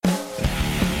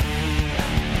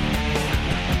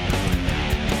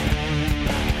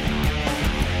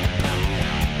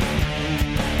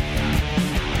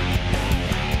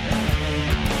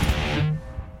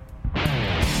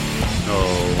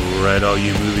all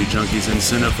you movie junkies and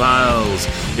cinephiles.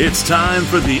 It's time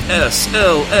for the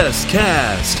SLS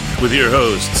Cast with your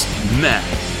hosts, Matt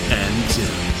and Tim.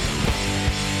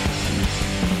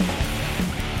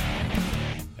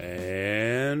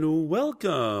 And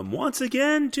welcome once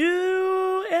again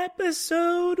to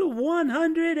episode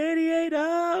 188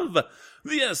 of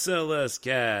the SLS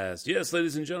Cast. Yes,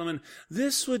 ladies and gentlemen,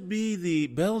 this would be the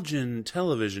Belgian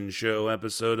television show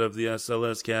episode of the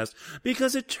SLS Cast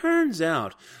because it turns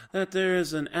out that there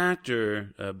is an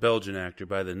actor, a Belgian actor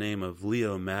by the name of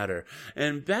Leo Matter,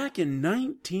 and back in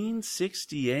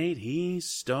 1968 he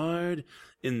starred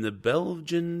in the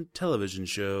Belgian television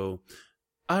show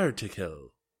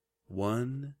Article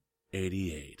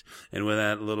 188. And with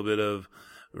that little bit of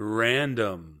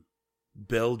random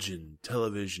Belgian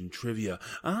television trivia,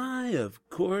 I, of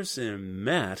course, am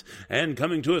Matt, and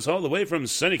coming to us all the way from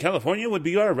sunny California would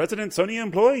be our resident Sony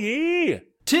employee,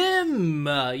 Tim!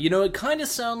 It kind of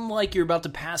sounds like you're about to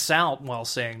pass out while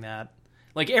saying that.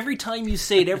 Like, every time you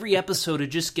say it, every episode, it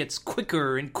just gets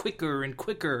quicker and quicker and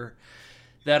quicker,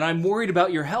 that I'm worried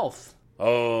about your health.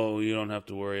 Oh, you don't have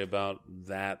to worry about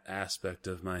that aspect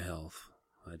of my health.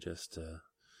 I just,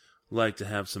 like to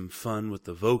have some fun with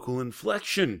the vocal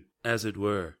inflection, as it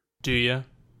were. Do you?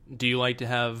 Do you like to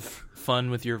have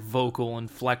fun with your vocal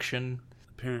inflection?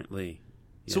 Apparently.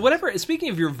 Yes. So speaking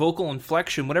of your vocal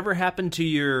inflection, whatever happened to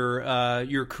your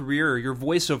career, your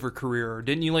voiceover career?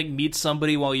 Didn't you meet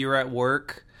somebody while you were at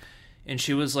work? And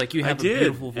she was like, you have a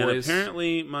beautiful voice. And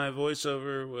apparently my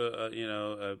voiceover,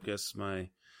 I guess my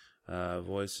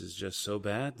voice is just so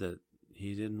bad that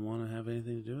he didn't want to have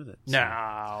anything to do with it. So.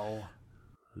 No.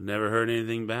 Never heard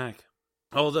anything back.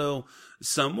 Although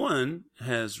someone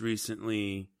has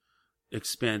recently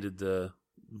expanded the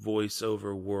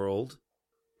voiceover world.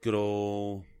 Good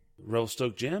old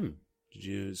Revelstoke Jim. Did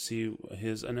you see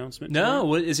his announcement? No.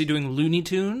 What is he doing? Looney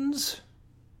Tunes?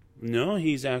 No,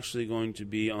 he's actually going to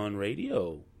be on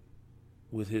radio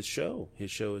with his show.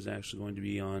 His show is actually going to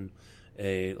be on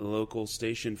a local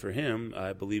station for him.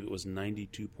 I believe it was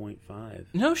 92.5.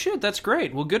 No shit, that's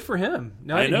great. Well, good for him.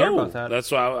 No, I didn't hear about that.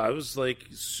 That's why I was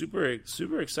super,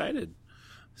 super excited.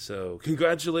 So,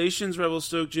 congratulations,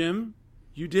 Revelstoke Jim.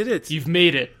 You did it. You've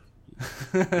made it.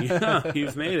 Yeah,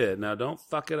 you've made it. Now, don't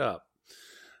fuck it up.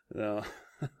 No,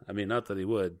 I mean, not that he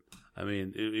would. I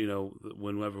mean,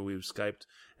 whenever we've Skyped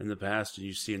in the past and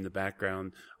you see in the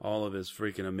background all of his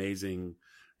freaking amazing,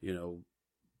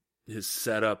 his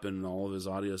setup and all of his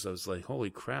audio, so I was like, holy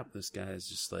crap, this guy is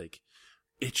just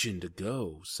itching to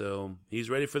go. So he's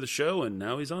ready for the show, and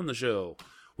now he's on the show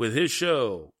with his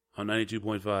show on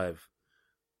 92.5.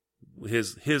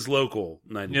 His local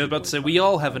 92.5. Yeah, I was about to say, we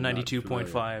all have a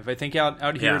 92.5. I think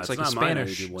out here it's like a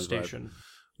Spanish station.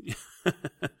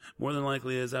 More than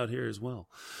likely is out here as well.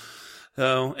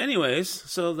 So, anyways,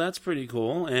 so that's pretty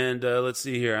cool. And let's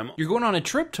see here. You're going on a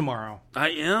trip tomorrow. I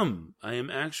am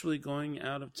actually going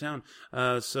out of town.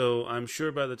 So I'm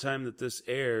sure by the time that this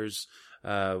airs,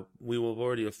 we will have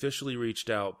already officially reached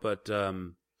out. But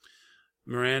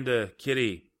Miranda,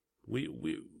 Kitty,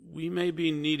 we may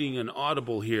be needing an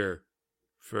audible here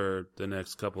for the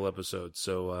next couple episodes.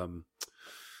 So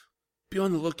be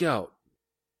on the lookout.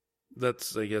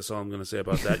 That's, I guess, all I'm going to say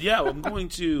about that. Yeah, I'm going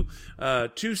to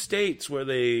 2 states where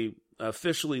they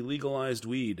officially legalized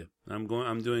weed. I'm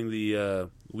doing the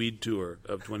weed tour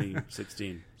of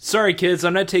 2016. Sorry, kids,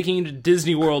 I'm not taking you to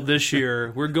Disney World this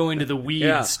year. We're going to the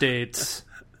weed states.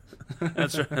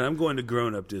 That's right. I'm going to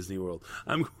grown-up Disney World.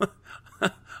 I'm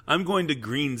going to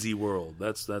Greensea World.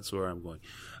 That's where I'm going.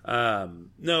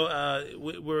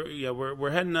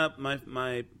 We're heading up.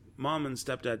 My mom and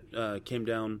stepdad came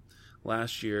down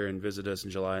last year and visited us in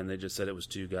July, and they just said it was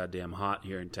too goddamn hot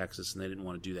here in Texas, and they didn't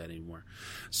want to do that anymore.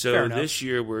 So this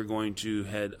year we're going to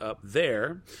head up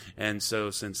there, and so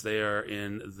since they are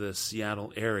in the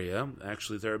Seattle area,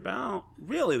 actually they're about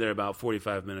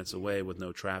 45 minutes away with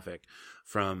no traffic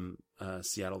from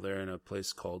Seattle. They're in a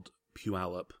place called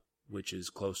Puyallup, which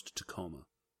is close to Tacoma.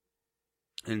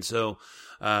 And so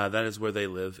that is where they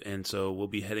live, and so we'll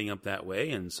be heading up that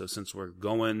way. And so since we're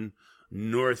going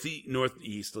northwest,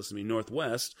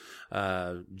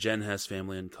 Jen has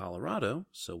family in Colorado,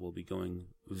 so we'll be going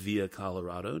via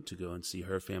Colorado to go and see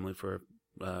her family for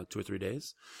 2 or 3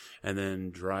 days, and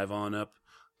then drive on up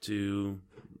to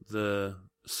the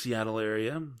Seattle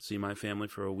area, see my family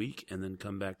for a week, and then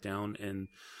come back down and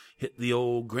hit the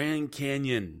old Grand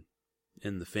Canyon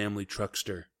in the family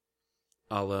truckster,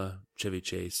 a la Chevy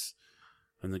Chase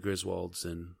and the Griswolds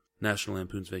and National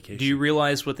Lampoon's Vacation. Do you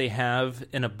realize what they have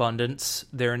in abundance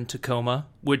there in Tacoma,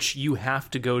 which you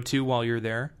have to go to while you're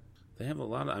there? They have a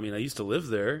lot of, I used to live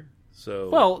there. So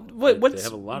well, they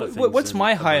have a lot of things what's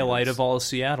my highlight abundance. of all of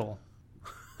Seattle?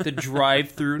 The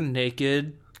drive-through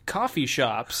naked coffee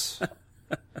shops.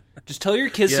 Just tell your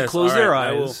kids to close their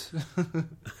eyes.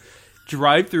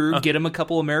 Drive through, get them a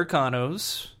couple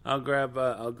Americanos. I'll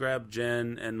grab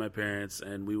Jen and my parents,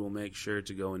 and we will make sure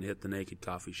to go and hit the naked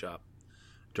coffee shop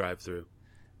drive through.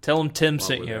 Tell them Tim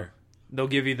sent you. There. They'll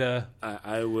give you the.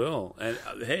 I will, and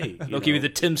hey, they'll give you the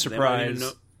Tim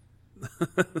surprise.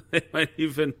 They might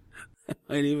even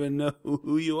know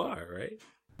who you are, right?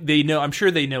 They know. I'm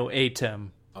sure they know a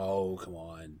Tim. Oh, come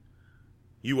on!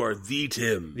 You are the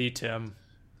Tim. The Tim.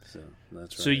 So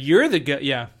that's right. So you're the guy.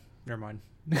 Yeah. Never mind.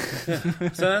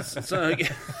 So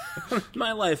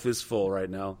my life is full right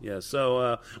now. Yeah.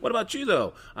 So what about you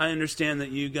though? I understand that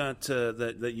you got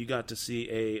that you got to see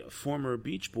a former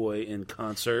Beach Boy in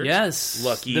concert. Yes,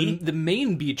 lucky the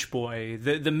main Beach Boy,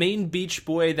 the main Beach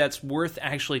Boy that's worth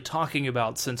actually talking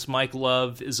about since Mike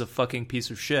Love is a fucking piece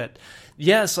of shit.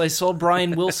 Yes, I saw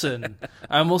Brian Wilson.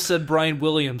 I almost said Brian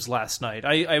Williams last night.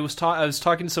 I was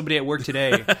talking to somebody at work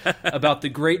today about the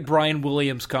great Brian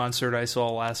Williams concert I saw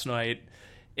last night.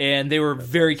 And they were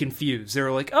very confused. They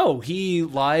were like, "Oh, he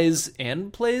lies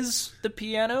and plays the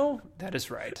piano? That is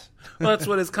right." Well, that's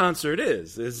what his concert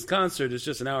is. His concert is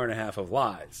just an hour and a half of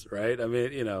lies, right? I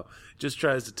mean, just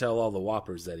tries to tell all the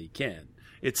whoppers that he can.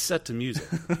 It's set to music.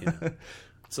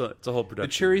 So it's a whole production.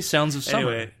 The cherry sounds of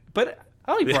summer. Anyway. But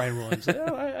I like Brian Williams.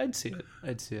 I'd see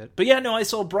it. But yeah, no, I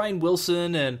saw Brian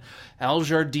Wilson and Al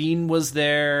Jardine was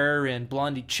there and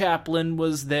Blondie Chaplin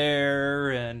was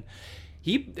there and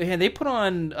they put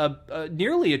on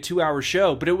nearly a 2-hour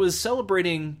show, but it was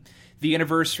celebrating the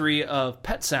anniversary of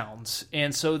Pet Sounds,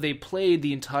 and so they played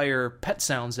the entire Pet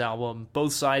Sounds album,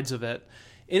 both sides of it,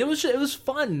 and it was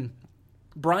fun.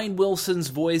 Brian Wilson's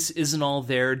voice isn't all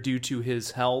there due to his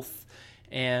health,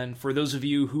 and for those of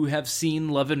you who have seen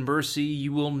Love and Mercy,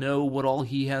 you will know what all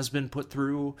he has been put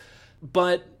through,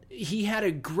 but he had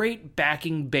a great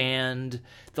backing band.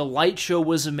 The light show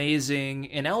was amazing,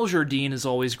 and Al Jardine is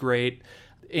always great.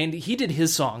 And he did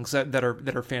his songs that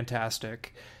are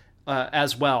fantastic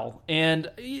as well.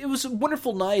 And it was a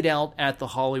wonderful night out at the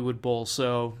Hollywood Bowl,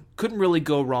 so couldn't really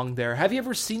go wrong there. Have you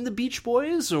ever seen the Beach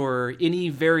Boys or any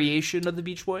variation of the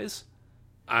Beach Boys?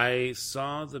 I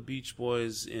saw the Beach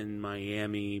Boys in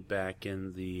Miami back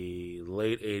in the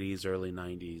late 80s, early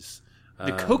 90s.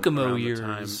 The Kokomo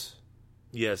years.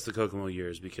 Yes, the Kokomo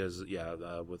years, because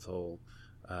with the whole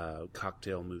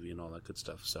cocktail movie and all that good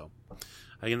stuff. So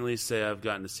I can at least say I've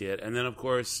gotten to see it. And then, of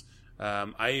course,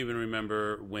 I even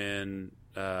remember when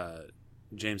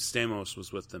James Stamos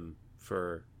was with them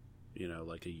for,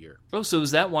 like a year. Oh, so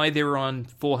is that why they were on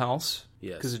Full House?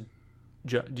 Yes.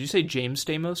 Did you say James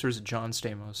Stamos or is it John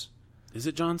Stamos? Is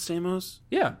it John Stamos?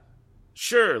 Yeah.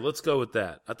 Sure, let's go with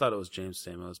that. I thought it was James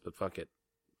Stamos, but fuck it.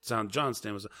 John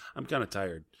Stamos. I'm kind of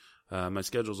tired. My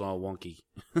schedule's all wonky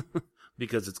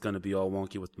because it's going to be all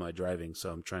wonky with my driving,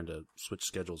 so I'm trying to switch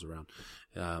schedules around.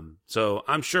 So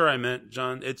I'm sure I meant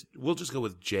John. We'll just go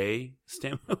with J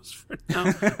Stamos for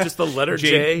now. Just the letter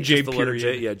J. J. Just the letter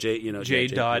J. Yeah, J. J.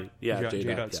 Dot. Yeah, J.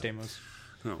 J. Dot Stamos.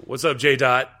 Oh, what's up, J.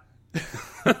 Dot?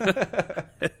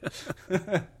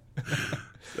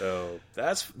 So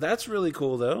that's really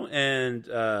cool though, and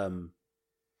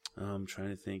I'm trying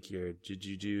to think here. Did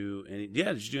you do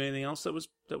anything else that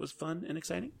was fun and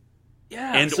exciting?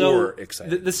 Yeah, or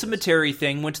exciting. The cemetery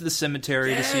thing. Went to the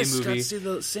cemetery to see a movie. Got to see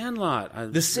The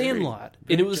Sandlot. The Sandlot,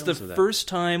 and it was the first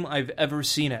time I've ever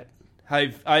seen it.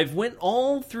 I've went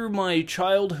all through my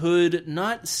childhood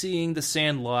not seeing The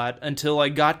Sandlot until I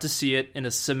got to see it in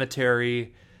a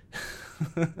cemetery.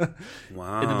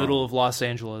 Wow! In the middle of Los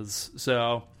Angeles.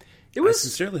 So it was. I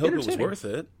sincerely hope it was worth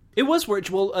it. It was worth.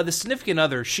 Well, the significant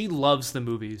other, she loves the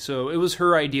movie, so it was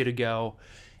her idea to go.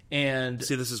 And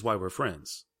see, this is why we're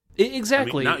friends.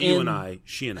 Exactly. I mean, not you and I,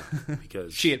 she and I,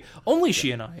 because she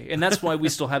and I, and that's why we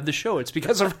still have the show. It's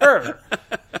because of her.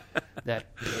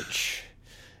 That bitch.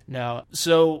 No,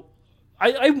 so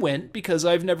I went because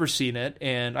I've never seen it,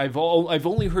 and I've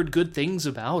only heard good things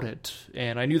about it,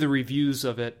 and I knew the reviews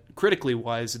of it, critically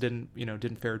wise, it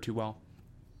didn't fare too well.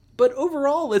 But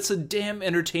overall, it's a damn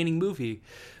entertaining movie.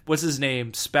 What's his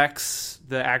name? Specs,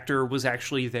 the actor, was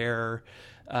actually there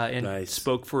and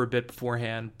spoke for a bit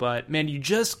beforehand. But man, you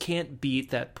just can't beat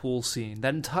that pool scene.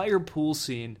 That entire pool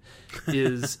scene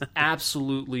is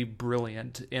absolutely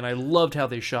brilliant, and I loved how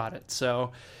they shot it.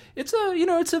 So it's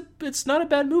not a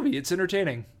bad movie. It's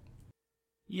entertaining.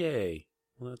 Yay!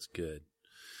 Well, that's good.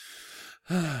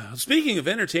 Speaking of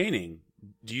entertaining,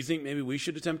 do you think maybe we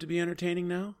should attempt to be entertaining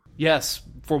now? Yes,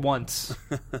 for once.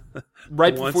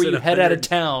 Right before you head out of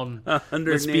town,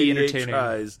 let's be entertaining.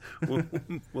 Tries.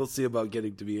 We'll see about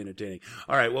getting to be entertaining.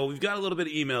 All right, well, we've got a little bit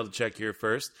of email to check here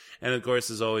first. And, of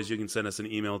course, as always, you can send us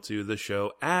an email to the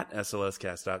show at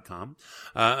slscast.com.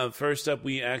 First up,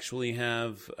 we actually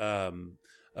have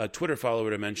a Twitter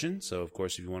follower to mention. So, of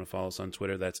course, if you want to follow us on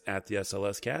Twitter, that's at the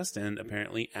SLScast. And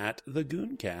apparently at the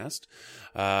Gooncast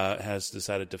has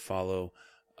decided to follow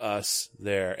us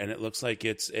there, and it looks like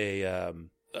it's a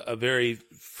very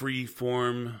free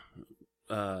form,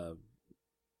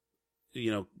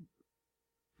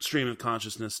 stream of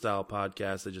consciousness style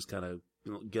podcast. They just kind of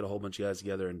get a whole bunch of guys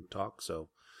together and talk. So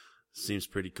seems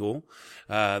pretty cool.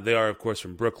 They are, of course,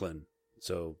 from Brooklyn,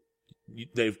 so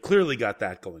they've clearly got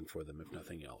that going for them, if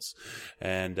nothing else.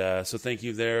 And so thank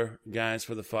you there, guys,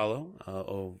 for the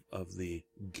follow of the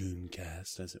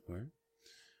Gooncast, as it were.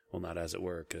 Well, not as it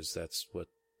were, because that's what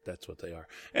they are.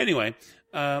 Anyway,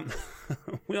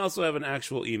 we also have an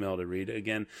actual email to read.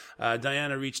 Again,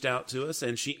 Diana reached out to us,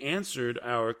 and she answered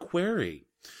our query.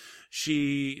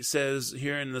 She says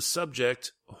here in the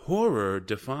subject, horror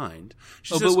defined.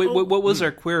 She says, what was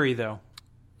our query, though?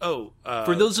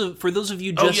 For those of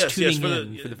you just tuning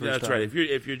in for the first time. That's right.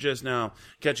 If you're just now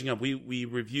catching up, we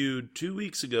reviewed 2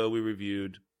 weeks ago. We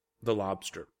reviewed The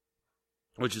Lobster,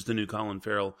 which is the new Colin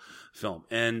Farrell film,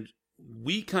 and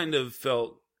we kind of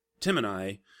felt, Tim and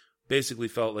I basically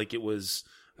felt like it was,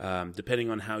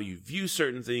 depending on how you view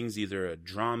certain things, either a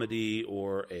dramedy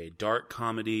or a dark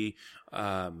comedy,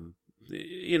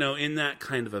 in that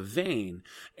kind of a vein.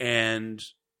 And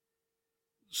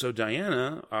so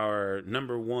Diana, our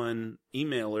number one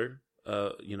emailer,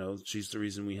 she's the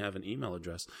reason we have an email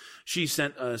address. She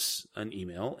sent us an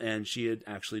email, and she had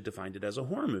actually defined it as a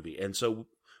horror movie. And so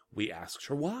we asked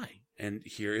her why. And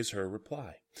here is her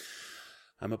reply.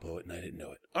 I'm a poet and I didn't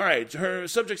know it. All right, her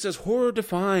subject says horror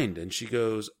defined, and she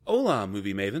goes, "Hola,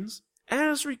 movie mavens.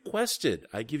 As requested,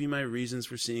 I give you my reasons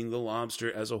for seeing The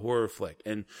Lobster as a horror flick."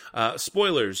 And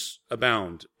spoilers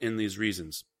abound in these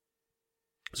reasons.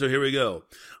 So here we go.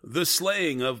 The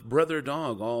slaying of Brother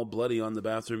Dog all bloody on the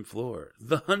bathroom floor.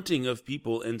 The hunting of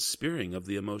people and spearing of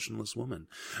the emotionless woman.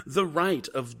 The rite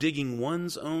of digging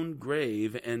one's own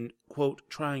grave and, quote,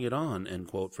 trying it on, end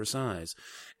quote, for size.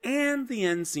 And the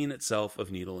end scene itself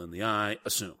of Needle in the Eye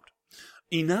assumed.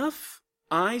 Enough?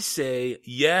 I say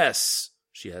yes.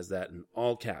 She has that in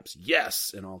all caps.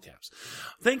 Yes, in all caps.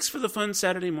 Thanks for the fun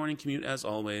Saturday morning commute, as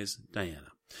always, Diana.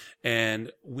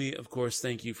 And we, of course,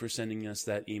 thank you for sending us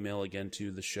that email again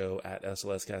to the show at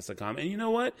slscast.com. And you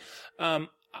know what?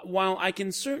 While I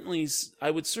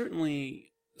would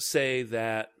certainly say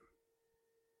that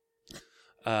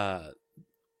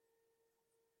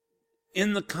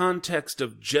in the context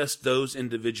of just those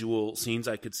individual scenes,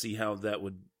 I could see how that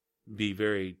would be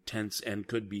very tense and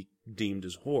could be deemed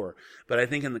as horror. But I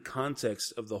think in the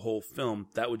context of the whole film,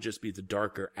 that would just be the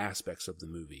darker aspects of the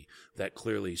movie that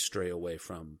clearly stray away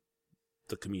from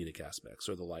the comedic aspects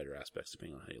or the lighter aspects,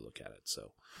 depending on how you look at it.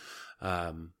 So,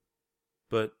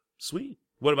 but sweet.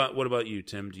 What about you,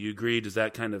 Tim? Do you agree? Does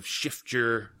that kind of shift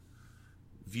your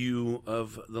view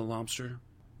of The Lobster?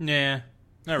 Nah,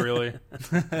 not really.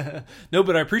 No,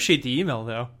 but I appreciate the email,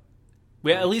 though.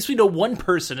 At least we know one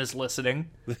person is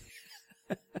listening.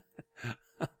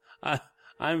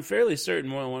 I'm fairly certain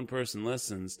more than one person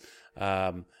listens.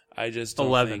 I just don't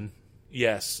 11.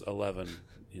 Yes, 11.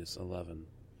 Yes, 11.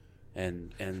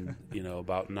 And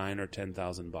about 9 or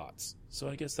 10,000 bots. So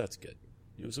I guess that's good.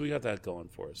 So we got that going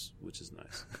for us, which is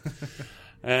nice.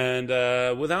 And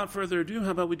without further ado,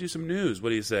 how about we do some news? What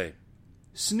do you say?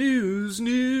 Snooze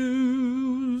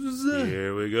news.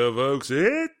 Here we go, folks.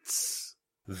 It's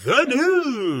the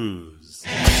news.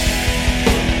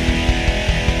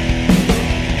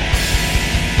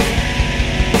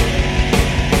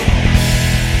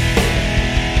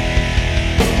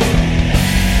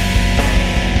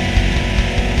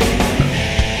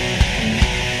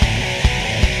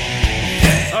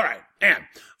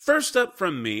 First up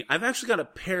from me, I've actually got a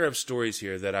pair of stories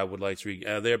here that I would like to read.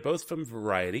 They are both from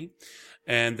Variety,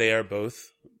 and they are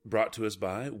both brought to us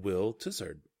by Will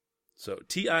Tizard. So,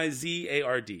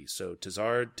 Tizard. So,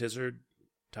 Tizard.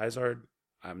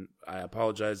 I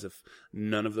apologize if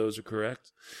none of those are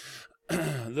correct.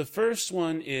 The first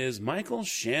one is Michael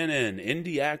Shannon.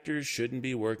 Indie actors shouldn't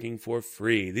be working for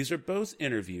free. These are both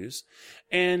interviews,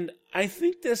 and I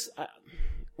think this...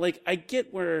 I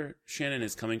get where Shannon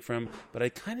is coming from, but I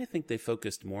kind of think they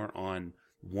focused more on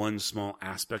one small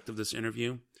aspect of this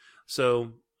interview.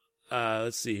 So,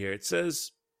 let's see here. It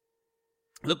says,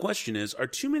 The question is, are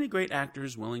too many great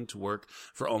actors willing to work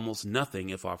for almost nothing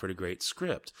if offered a great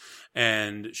script?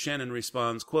 And Shannon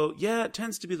responds, quote, yeah, it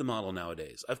tends to be the model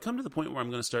nowadays. I've come to the point where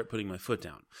I'm going to start putting my foot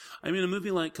down. I mean, a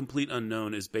movie like Complete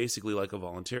Unknown is basically like a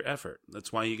volunteer effort.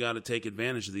 That's why you got to take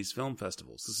advantage of these film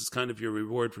festivals. This is kind of your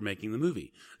reward for making the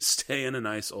movie. Stay in a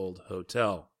nice old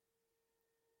hotel.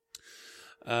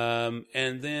 And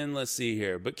then let's see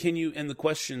here. But can you, and the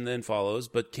question then follows,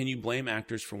 but can you blame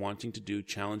actors for wanting to do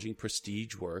challenging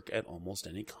prestige work at almost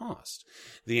any cost?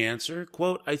 The answer,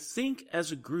 quote, I think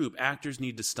as a group, actors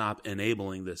need to stop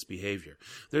enabling this behavior.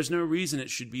 There's no reason it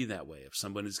should be that way. If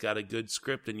somebody's got a good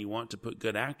script and you want to put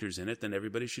good actors in it, then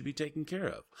everybody should be taken care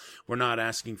of. We're not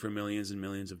asking for millions and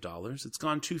millions of dollars. It's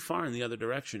gone too far in the other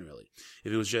direction, really.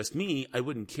 If it was just me, I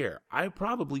wouldn't care. I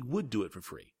probably would do it for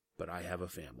free, but I have a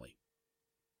family.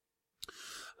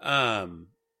 And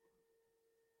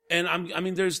I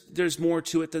mean, there's more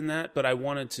to it than that, but I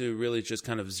wanted to really just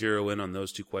kind of zero in on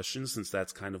those two questions, since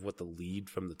that's kind of what the lead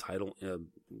from the title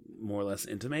more or less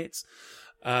intimates.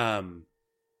 And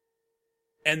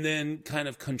then kind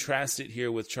of contrast it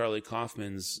here with Charlie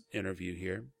Kaufman's interview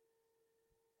here.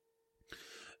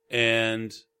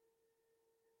 And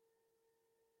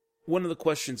one of the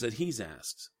questions that he's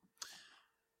asked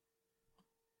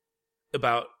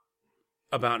about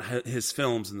his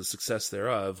films and the success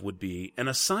thereof would be, and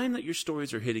a sign that your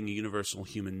stories are hitting a universal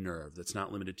human nerve that's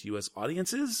not limited to U.S.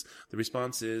 audiences? The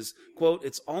response is, quote,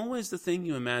 it's always the thing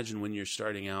you imagine when you're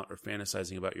starting out or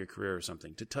fantasizing about your career or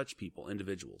something, to touch people,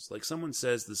 individuals. Like someone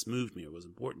says, this moved me or was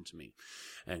important to me.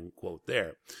 And quote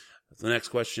there. The next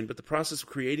question, but the process of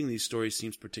creating these stories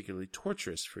seems particularly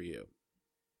torturous for you.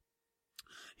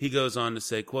 He goes on to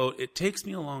say, quote, it takes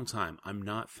me a long time. I'm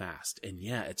not fast. And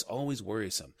yeah, it's always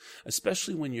worrisome,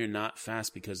 especially when you're not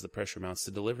fast because the pressure mounts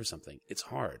to deliver something. It's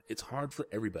hard. It's hard for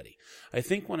everybody. I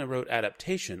think when I wrote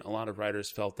Adaptation, a lot of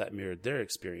writers felt that mirrored their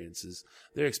experience,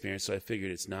 so I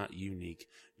figured it's not unique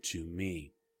to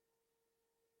me.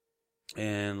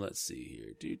 And let's see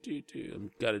here.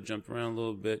 I've got to jump around a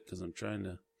little bit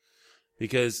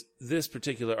because this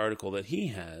particular article that he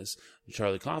has,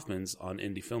 Charlie Kaufman's on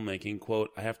indie filmmaking,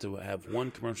 quote, I have to have one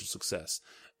commercial success,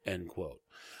 end quote.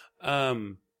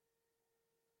 And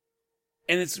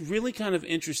it's really kind of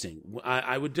interesting.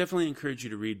 I would definitely encourage you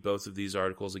to read both of these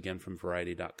articles, again, from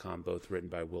Variety.com, both written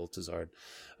by Will Tizard.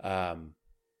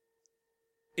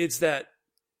 It's that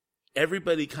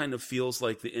everybody kind of feels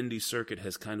like the indie circuit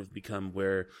has kind of become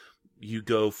where you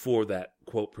go for that,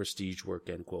 quote, prestige work,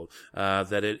 end quote,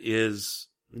 that it is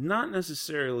not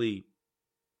necessarily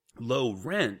low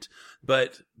rent,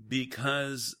 but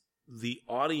because the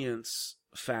audience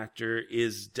factor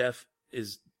is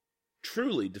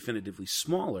truly definitively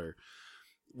smaller,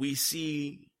 we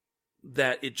see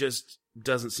that it just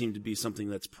doesn't seem to be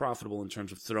something that's profitable in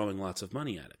terms of throwing lots of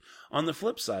money at it. On the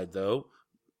flip side, though,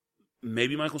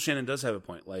 maybe Michael Shannon does have a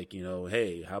point. Like,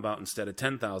 hey, how about instead of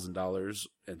 $10,000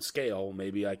 and scale,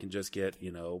 maybe I can just get,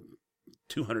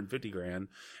 $250,000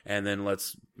 and then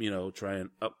let's, try and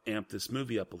amp this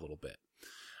movie up a little bit.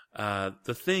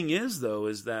 The thing is, though,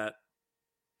 is that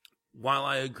while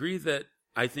I agree that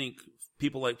I think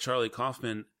people like Charlie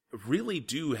Kaufman really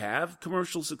do have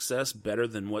commercial success better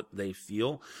than what they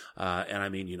feel. And I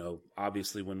mean,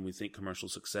 obviously when we think commercial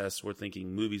success, we're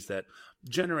thinking movies that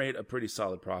generate a pretty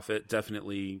solid profit,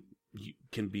 definitely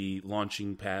can be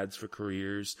launching pads for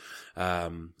careers,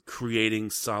 creating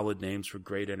solid names for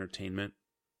great entertainment.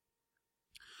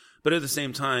 But at the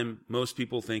same time, most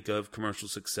people think of commercial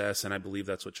success, and I believe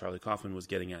that's what Charlie Kaufman was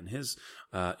getting at in his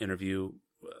interview.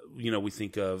 We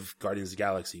think of Guardians of the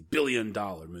Galaxy,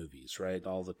 billion-dollar movies, right?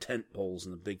 All the tent poles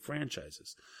and the big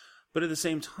franchises. But at the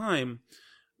same time,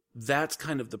 that's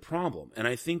kind of the problem. And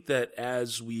I think that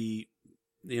as we,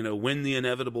 when the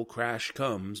inevitable crash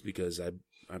comes, because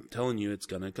I'm telling you it's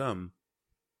going to come,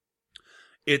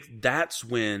 that's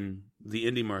when the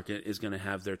indie market is going to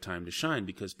have their time to shine,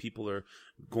 because people are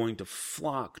going to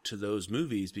flock to those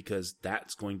movies because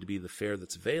that's going to be the fare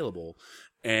that's available,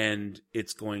 and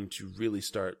it's going to really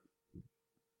start,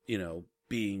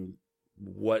 being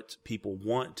what people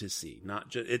want to see. Not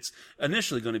just, it's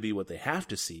initially going to be what they have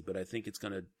to see, but I think it's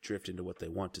going to drift into what they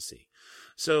want to see.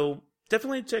 So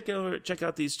definitely check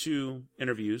out these two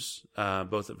interviews,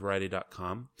 both at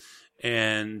Variety.com.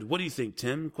 And what do you think,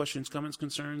 Tim? Questions, comments,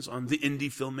 concerns on the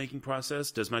indie filmmaking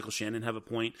process? Does Michael Shannon have a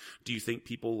point? Do you think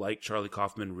people like Charlie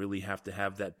Kaufman really have to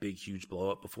have that big, huge blow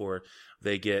up before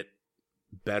they get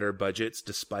better budgets,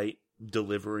 despite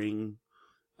delivering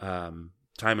time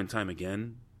and time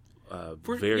again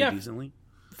decently?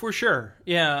 For sure.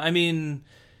 Yeah, I mean,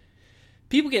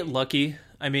 people get lucky.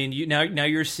 I mean, now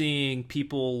you're seeing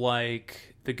people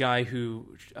like the guy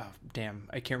who,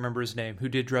 I can't remember his name, who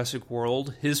did Jurassic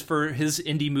World. His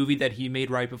indie movie that he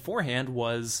made right beforehand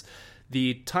was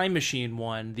the Time Machine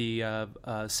one, the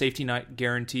Safety Not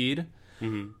Guaranteed.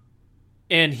 Mm-hmm.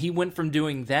 And he went from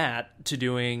doing that to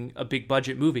doing a big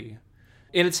budget movie.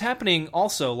 And it's happening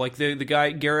also, like the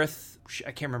guy, Gareth,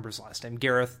 I can't remember his last name,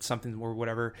 Gareth something or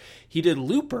whatever. He did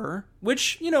Looper,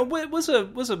 which, was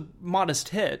a modest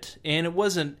hit, and it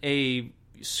wasn't a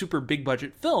super big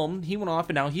budget film. He went off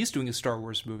and now he's doing a Star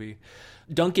Wars movie.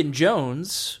 Duncan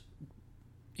Jones,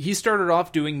 he started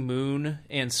off doing Moon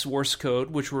and Source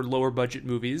Code, which were lower budget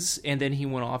movies, and then he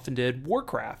went off and did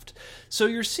Warcraft. So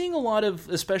you're seeing a lot of,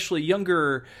 especially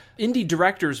younger indie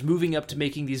directors moving up to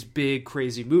making these big,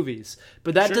 crazy movies.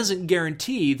 But that doesn't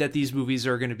guarantee that these movies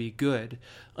are going to be good.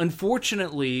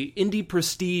 Unfortunately, indie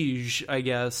prestige, I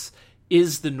guess,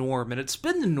 is the norm, and it's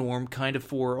been the norm kind of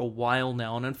for a while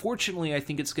now. And unfortunately, I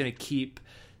think it's going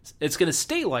to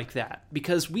stay like that,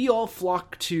 because we all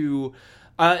flock to...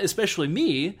 especially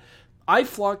me, I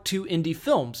flock to indie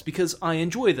films because I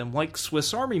enjoy them, like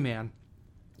Swiss Army Man.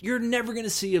 You're never going to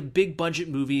see a big budget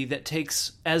movie that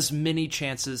takes as many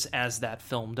chances as that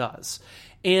film does.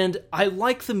 And I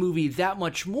like the movie that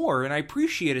much more, and I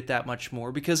appreciate it that much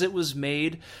more because it was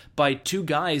made by two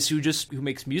guys who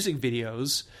makes music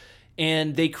videos,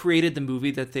 and they created the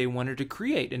movie that they wanted to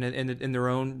create in their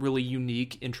own really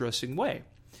unique, interesting way.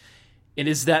 And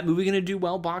is that movie going to do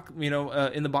well,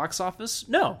 in the box office?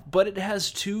 No, but it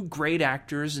has two great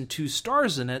actors and two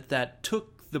stars in it that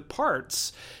took the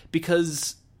parts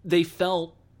because they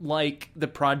felt like the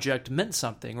project meant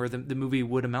something, or the movie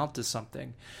would amount to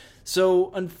something.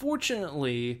 So,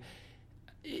 unfortunately,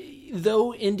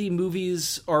 though indie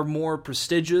movies are more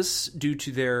prestigious due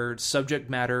to their subject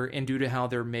matter and due to how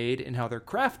they're made and how they're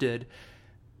crafted,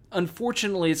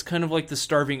 unfortunately, it's kind of like the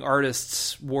starving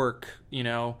artist's work,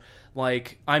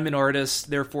 Like, I'm an artist,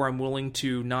 therefore I'm willing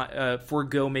to not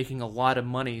forego making a lot of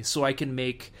money so I can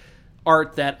make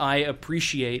art that I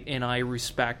appreciate and I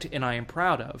respect and I am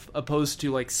proud of, opposed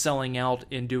to, like, selling out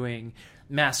and doing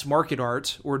mass market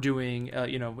art or doing,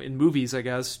 in movies, I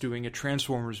guess, doing a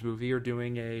Transformers movie or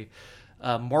doing a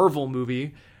Marvel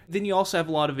movie. Then you also have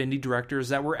a lot of indie directors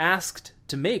that were asked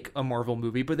to make a Marvel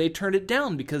movie, but they turned it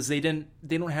down because they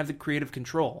don't have the creative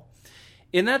control.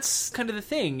 And that's kind of the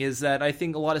thing, is that I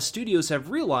think a lot of studios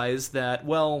have realized that,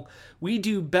 well, we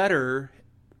do better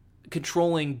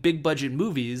controlling big budget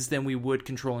movies than we would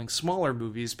controlling smaller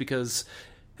movies because,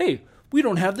 hey, we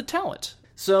don't have the talent.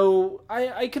 So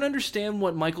I can understand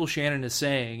what Michael Shannon is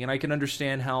saying, and I can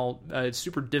understand how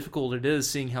super difficult it is,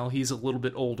 seeing how he's a little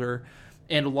bit older,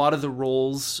 and a lot of the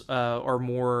roles are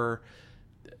more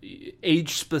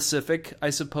age specific, I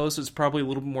suppose. It's probably a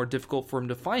little bit more difficult for him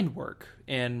to find work,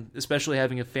 and especially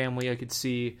having a family, I could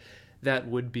see that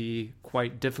would be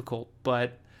quite difficult.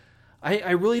 But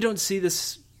I really don't see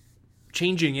this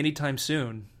changing anytime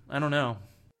soon. I don't know.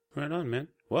 Right on, man.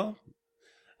 Well,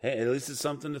 hey, at least it's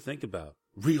something to think about.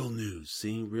 Real news,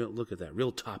 seeing real. Look at that,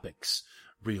 real topics,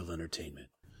 real entertainment,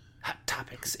 hot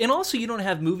topics. And also, you don't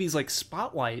have movies like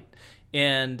Spotlight.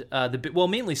 And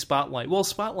mainly Spotlight. Well,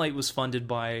 Spotlight was funded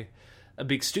by a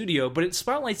big studio, but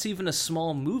Spotlight's even a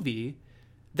small movie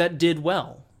that did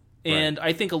well. Right. And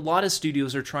I think a lot of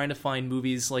studios are trying to find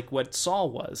movies like what Saw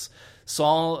was.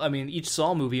 Each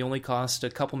Saw movie only cost a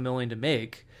couple million to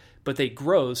make, but they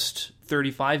grossed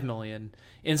 $35 million.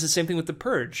 And it's the same thing with The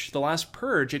Purge. The last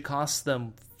Purge, it cost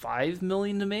them $5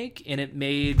 million to make, and it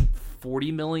made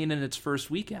 $40 million in its first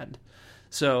weekend.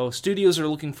 So studios are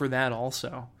looking for that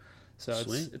also. So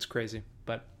it's crazy.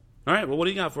 But all right, well, what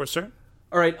do you got for us, sir?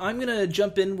 All right, I'm going to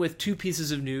jump in with two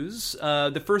pieces of news.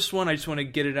 The first one, I just want to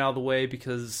get it out of the way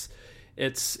because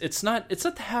it's not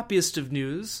the happiest of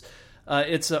news.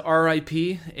 It's a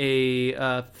R.I.P.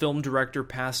 A film director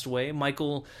passed away.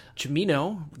 Michael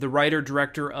Cimino, the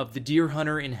writer-director of The Deer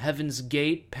Hunter and Heaven's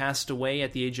Gate, passed away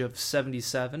at the age of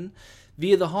 77.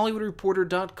 Via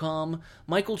TheHollywoodReporter.com,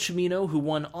 Michael Cimino, who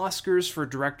won Oscars for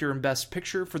Director and Best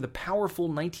Picture for the powerful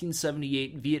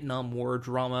 1978 Vietnam War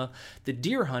drama The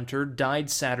Deer Hunter, died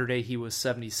Saturday. He was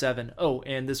 77. Oh,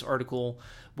 and this article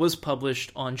was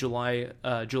published on July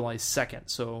 2nd,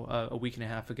 so a week and a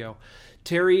half ago.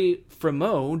 Terry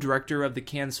Fremeau, director of the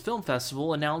Cannes Film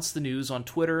Festival, announced the news on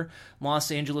Twitter.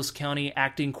 Los Angeles County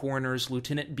Acting Coroner's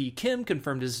Lieutenant B. Kim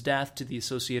confirmed his death to the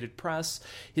Associated Press.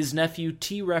 His nephew,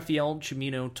 T. Raphael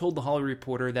Cimino, told The Hollywood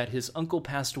Reporter that his uncle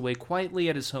passed away quietly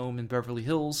at his home in Beverly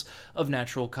Hills of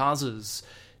natural causes.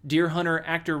 Deer Hunter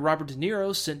actor Robert De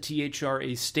Niro sent THR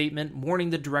a statement mourning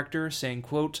the director, saying,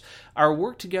 quote, "Our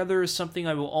work together is something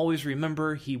I will always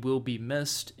remember. He will be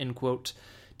missed," end quote.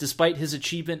 Despite his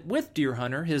achievement with Deer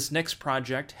Hunter, his next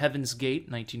project, Heaven's Gate,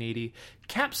 1980,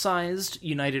 capsized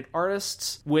United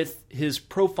Artists with his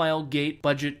Profile Gate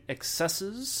budget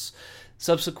excesses.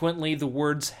 Subsequently, the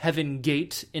words Heaven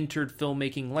Gate entered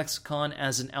filmmaking lexicon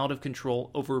as an out-of-control,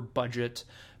 over-budget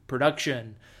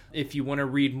production. If you want to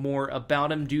read more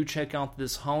about him, do check out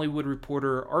this Hollywood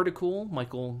Reporter article.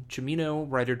 Michael Cimino,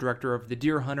 writer-director of The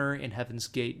Deer Hunter, and Heaven's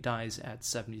Gate dies at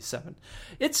 77.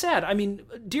 It's sad. I mean,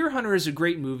 Deer Hunter is a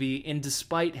great movie, and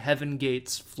despite Heaven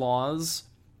Gate's flaws,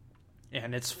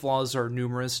 and its flaws are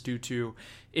numerous due to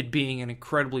it being an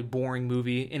incredibly boring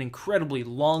movie, an incredibly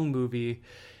long movie,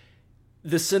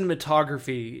 the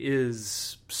cinematography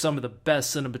is some of the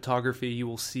best cinematography you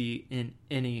will see in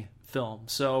any film.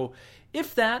 So,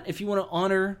 if you want to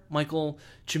honor Michael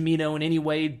Cimino in any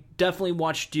way, definitely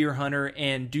watch Deer Hunter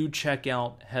and do check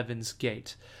out Heaven's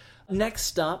Gate.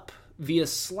 Next up, via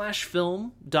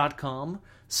slashfilm.com,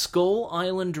 Skull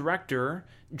Island director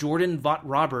Jordan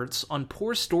Vogt-Roberts on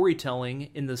poor storytelling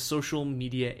in the social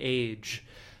media age.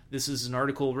 This is an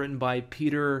article written by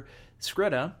Peter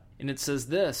Skreda, and it says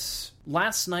this: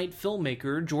 last night,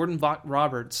 filmmaker Jordan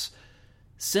Vogt-Roberts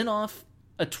sent off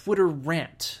a Twitter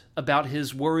rant about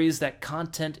his worries that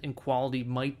content and quality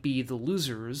might be the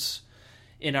losers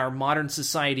in our modern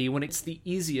society when it's the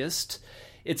easiest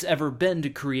it's ever been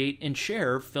to create and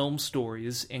share film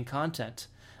stories and content.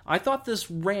 I thought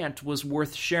this rant was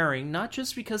worth sharing, not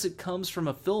just because it comes from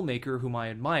a filmmaker whom I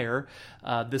admire,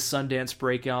 this Sundance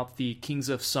breakout, The Kings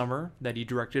of Summer, that he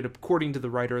directed, according to the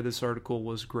writer of this article,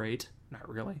 was great. Not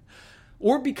really.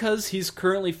 Or because he's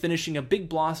currently finishing a big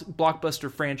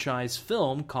blockbuster franchise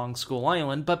film, Kong Skull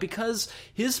Island, but because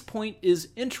his point is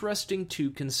interesting to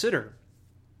consider.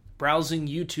 Browsing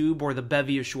YouTube or the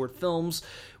bevy of short films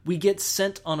we get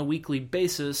sent on a weekly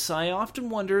basis, I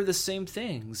often wonder the same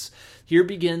things. Here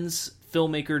begins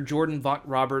filmmaker Jordan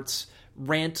Vogt-Roberts'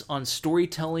 rant on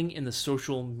storytelling in the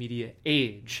social media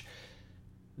age.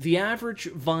 The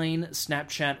average Vine,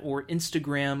 Snapchat, or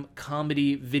Instagram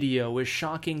comedy video is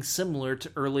shocking similar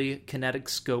to early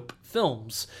Kinetoscope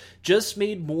films, just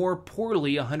made more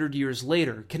poorly 100 years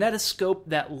later. Kinetoscope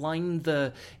that lined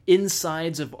the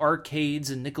insides of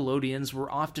arcades and Nickelodeons were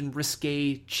often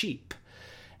risque cheap.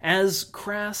 As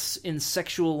crass and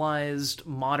sexualized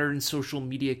modern social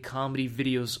media comedy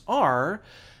videos are,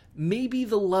 maybe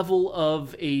the level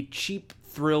of a cheap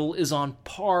thrill is on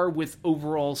par with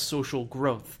overall social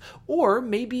growth. Or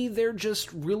maybe they're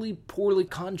just really poorly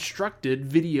constructed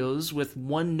videos with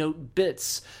one-note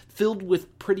bits filled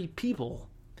with pretty people.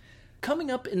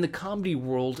 Coming up in the comedy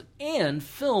world and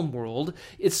film world,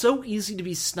 it's so easy to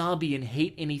be snobby and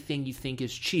hate anything you think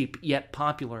is cheap, yet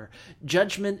popular.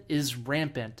 Judgment is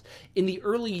rampant. In the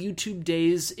early YouTube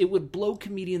days, it would blow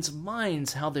comedians'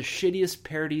 minds how the shittiest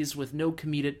parodies with no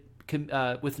comedic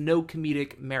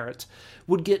merit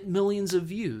would get millions of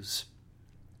views.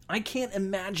 I can't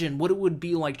imagine what it would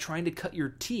be like trying to cut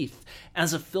your teeth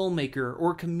as a filmmaker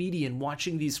or comedian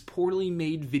watching these poorly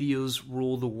made videos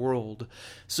rule the world.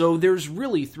 So there's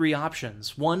really three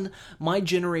options. One, my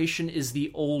generation is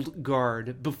the old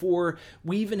guard, before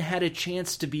we even had a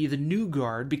chance to be the new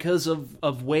guard because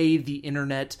of way the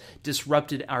internet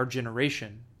disrupted our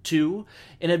generation. Two,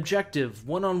 an objective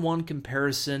one-on-one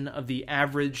comparison of the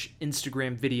average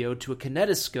Instagram video to a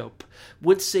kinetoscope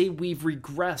would say we've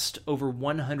regressed over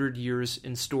 100 years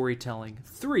in storytelling.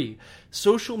 Three,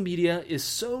 social media is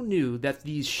so new that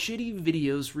these shitty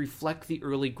videos reflect the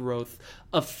early growth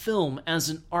of film as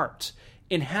an art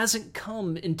and hasn't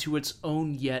come into its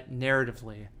own yet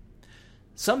narratively.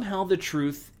 Somehow the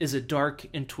truth is a dark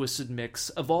and twisted mix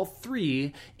of all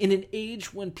three in an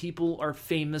age when people are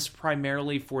famous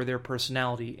primarily for their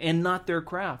personality and not their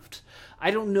craft.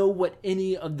 I don't know what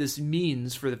any of this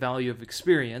means for the value of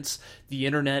experience. The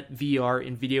internet, VR,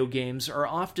 and video games are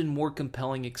often more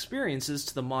compelling experiences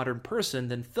to the modern person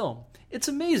than film. It's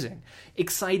amazing,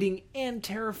 exciting, and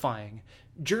terrifying.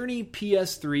 Journey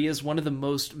PS3 is one of the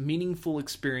most meaningful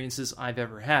experiences I've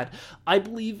ever had. I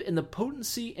believe in the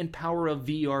potency and power of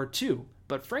VR too,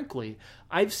 but frankly,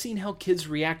 I've seen how kids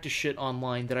react to shit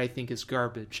online that I think is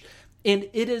garbage. And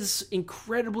it is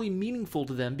incredibly meaningful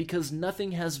to them because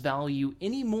nothing has value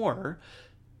anymore,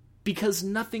 because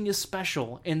nothing is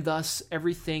special, and thus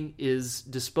everything is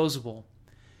disposable.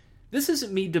 This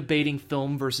isn't me debating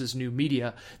film versus new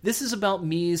media. This is about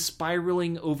me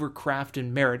spiraling over craft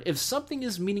and merit. If something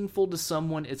is meaningful to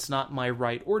someone, it's not my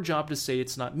right or job to say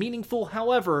it's not meaningful.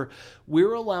 However,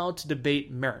 we're allowed to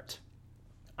debate merit.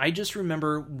 I just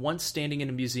remember once standing in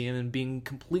a museum and being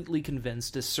completely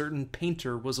convinced a certain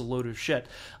painter was a load of shit.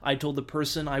 I told the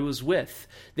person I was with.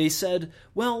 They said,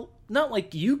 well, not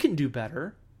like you can do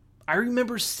better. I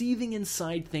remember seething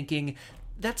inside thinking,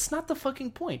 that's not the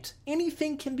fucking point.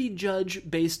 Anything can be judged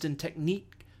based in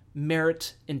technique,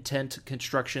 merit, intent,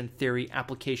 construction, theory,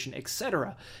 application,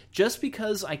 etc. Just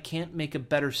because I can't make a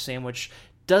better sandwich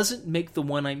doesn't make the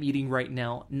one I'm eating right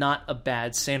now not a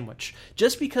bad sandwich.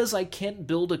 Just because I can't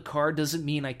build a car doesn't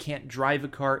mean I can't drive a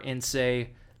car and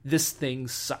say, this thing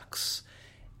sucks.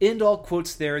 End all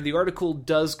quotes there. The article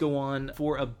does go on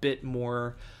for a bit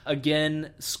more.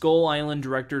 Again, Skull Island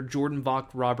director Jordan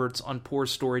Vogt-Roberts on poor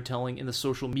storytelling in the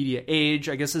social media age.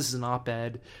 I guess this is an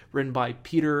op-ed written by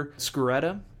Peter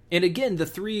Scuretta. And again, the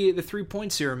three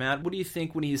points here, Matt, what do you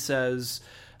think when he says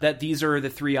that these are the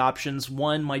three options?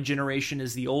 One, my generation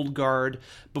is the old guard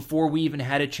before we even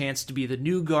had a chance to be the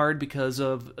new guard because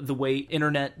of the way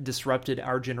internet disrupted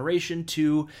our generation.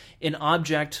 Two, an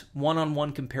object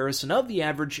one-on-one comparison of the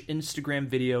average Instagram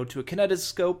video to a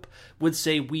kinetoscope would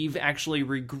say we've actually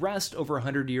regressed over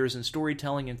 100 years in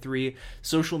storytelling. And three,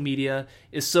 social media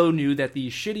is so new that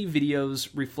these shitty videos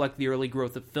reflect the early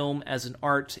growth of film as an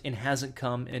art and hasn't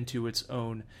come into its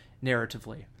own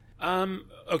narratively.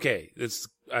 Okay,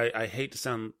 I hate to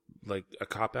sound like a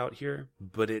cop-out here,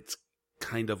 but it's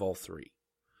kind of all three.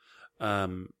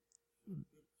 For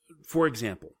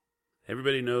example,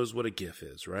 everybody knows what a GIF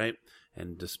is, right?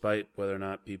 And despite whether or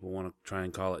not people want to try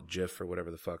and call it GIF or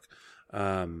whatever the fuck,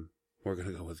 we're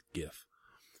going to go with GIF.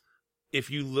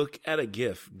 If you look at a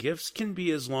GIF, GIFs can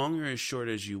be as long or as short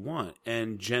as you want,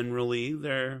 and generally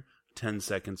they're 10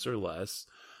 seconds or less.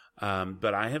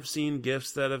 But I have seen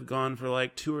GIFs that have gone for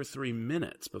like 2 or 3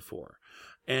 minutes before.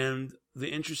 And the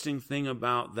interesting thing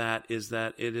about that is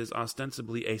that it is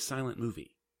ostensibly a silent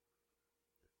movie.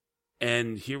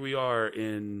 And here we are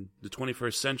in the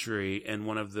 21st century, and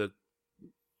one of the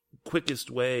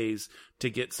quickest ways to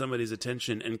get somebody's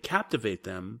attention and captivate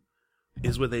them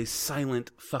is with a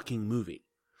silent fucking movie.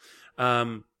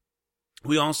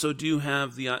 We also do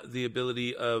have the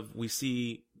ability of, we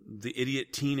see the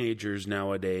idiot teenagers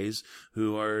nowadays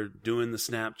who are doing the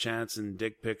Snapchats and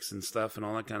dick pics and stuff and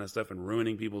all that kind of stuff and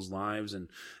ruining people's lives and,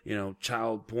 you know,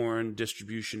 child porn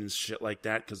distribution and shit like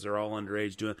that because they're all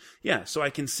underage doing. Yeah, so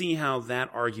I can see how that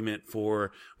argument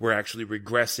for we're actually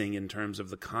regressing in terms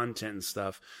of the content and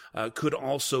stuff could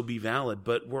also be valid.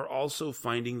 But we're also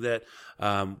finding that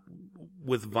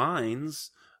with Vines,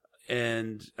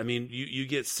 and I mean, you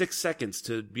get 6 seconds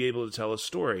to be able to tell a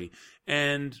story.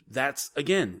 And that's,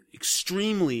 again,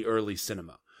 extremely early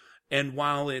cinema. And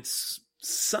while it's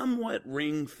somewhat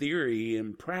ring theory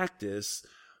in practice,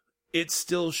 it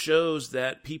still shows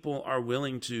that people are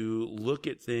willing to look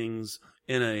at things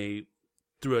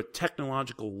through a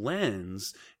technological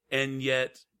lens, and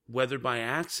yet, whether by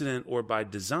accident or by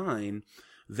design,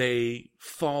 they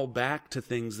fall back to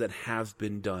things that have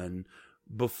been done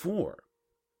before.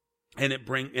 And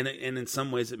and in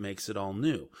some ways it makes it all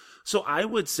new. So I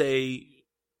would say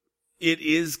it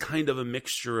is kind of a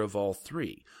mixture of all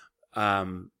three.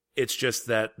 It's just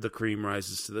that the cream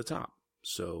rises to the top.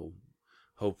 So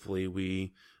hopefully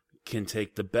we can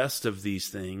take the best of these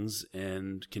things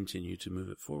and continue to move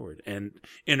it forward and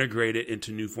integrate it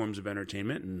into new forms of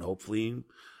entertainment and hopefully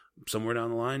somewhere down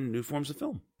the line, new forms of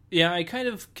film. Yeah, I kind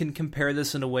of can compare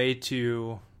this in a way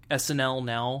to SNL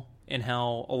now, and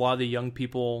how a lot of the younger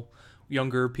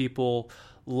people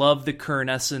love the current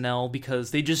SNL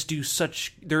because they just do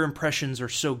their impressions are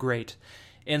so great.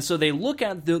 And so they look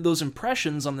at those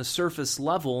impressions on the surface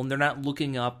level, and they're not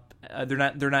looking up,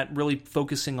 they're not really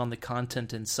focusing on the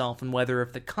content itself and whether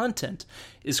if the content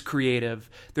is creative.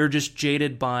 They're just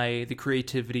jaded by the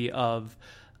creativity of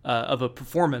a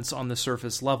performance on the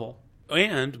surface level.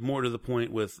 And more to the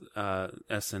point with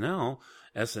SNL,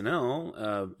 as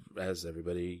most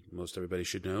everybody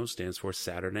should know, stands for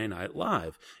Saturday Night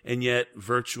Live. And yet,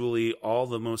 virtually all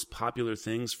the most popular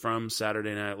things from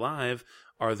Saturday Night Live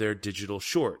are their digital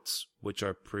shorts, which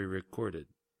are pre-recorded.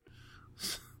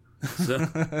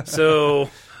 So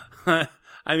I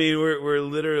mean, we're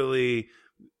literally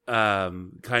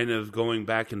kind of going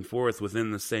back and forth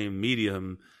within the same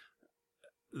medium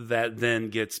that then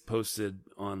gets posted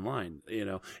online, you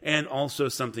know. And also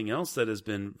something else that has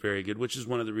been very good, which is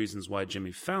one of the reasons why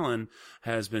Jimmy Fallon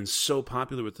has been so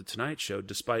popular with The Tonight Show,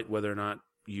 despite whether or not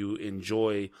you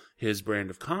enjoy his brand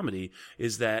of comedy,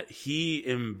 is that he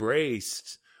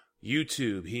embraced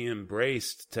YouTube, he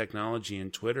embraced technology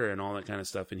and Twitter and all that kind of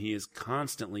stuff, and he is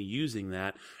constantly using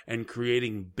that and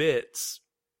creating bits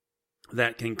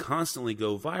that can constantly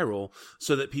go viral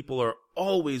so that people are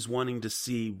always wanting to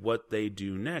see what they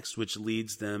do next, which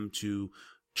leads them to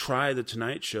try The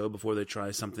Tonight Show before they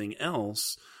try something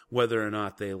else, whether or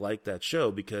not they like that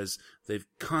show, because they've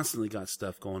constantly got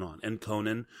stuff going on. And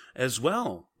Conan as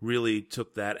well really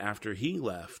took that after he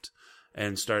left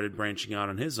and started branching out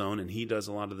on his own, and he does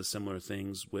a lot of the similar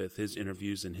things with his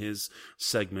interviews and his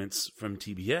segments from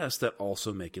TBS that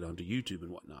also make it onto YouTube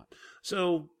and whatnot.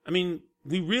 So, I mean,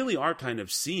 we really are kind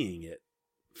of seeing it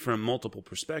from multiple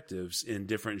perspectives in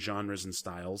different genres and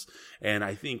styles, and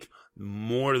I think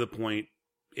more to the point,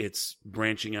 it's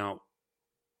branching out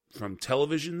from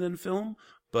television than film,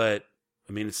 but,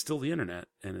 I mean, it's still the internet,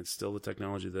 and it's still the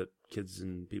technology that kids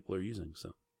and people are using,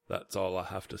 so. That's all I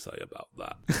have to say about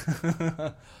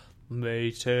that.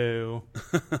 Me too.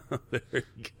 Very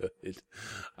good.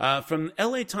 From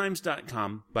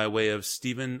LATimes.com by way of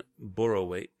Stephen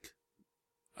Borowake.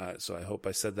 So I hope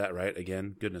I said that right.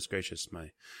 Again, goodness gracious,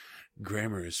 my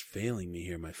grammar is failing me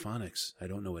here. My phonics, I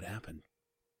don't know what happened.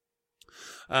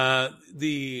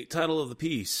 The title of the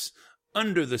piece,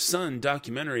 Under the Sun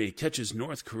documentary catches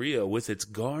North Korea with its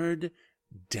guard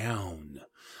down.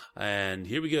 And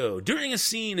here we go. During a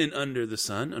scene in Under the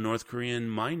Sun, a North Korean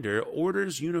minder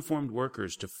orders uniformed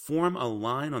workers to form a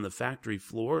line on the factory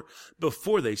floor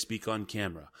before they speak on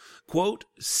camera. Quote,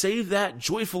 "Save that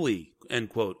joyfully,"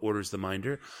 end quote, orders the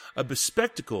minder, a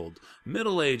bespectacled,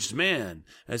 middle-aged man,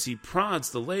 as he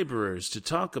prods the laborers to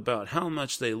talk about how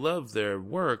much they love their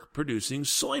work producing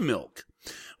soy milk.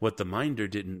 What the minder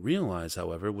didn't realize,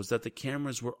 however, was that the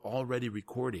cameras were already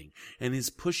recording, and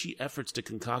his pushy efforts to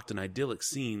concoct an idyllic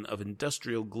scene of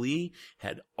industrial glee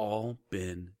had all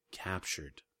been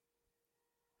captured.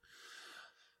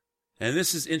 And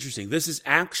this is interesting. This is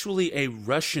actually a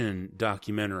Russian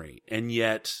documentary, and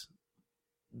yet,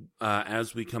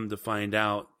 as we come to find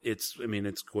out, it's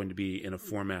going to be in a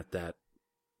format that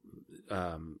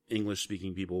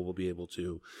English-speaking people will be able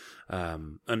to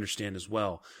understand as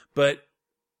well. But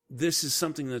this is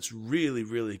something that's really,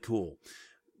 really cool.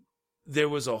 There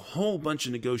was a whole bunch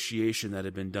of negotiation that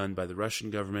had been done by the Russian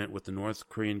government with the North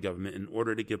Korean government in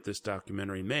order to get this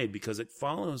documentary made, because it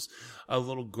follows a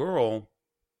little girl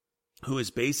who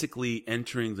is basically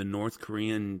entering the North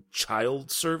Korean child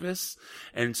service.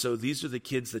 And so these are the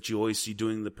kids that you always see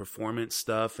doing the performance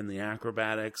stuff and the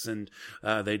acrobatics, and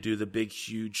they do the big,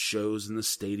 huge shows in the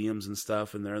stadiums and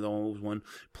stuff, and they're the only one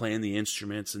playing the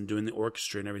instruments and doing the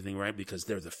orchestra and everything, right? Because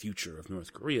they're the future of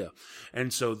North Korea.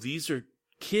 And so these are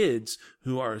kids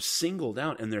who are singled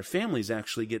out, and their families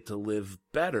actually get to live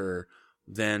better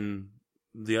than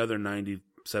the other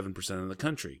 97% of the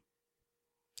country.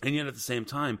 And yet at the same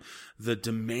time, the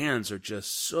demands are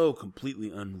just so completely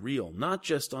unreal, not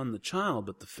just on the child,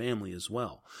 but the family as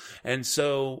well. And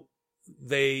so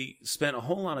they spent a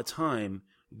whole lot of time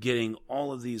getting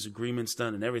all of these agreements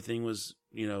done, and everything was,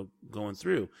 going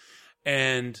through.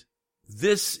 And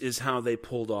this is how they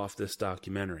pulled off this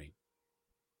documentary.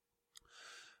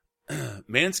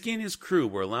 Mansky and his crew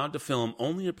were allowed to film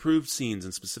only approved scenes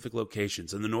in specific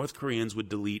locations, and the North Koreans would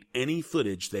delete any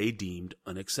footage they deemed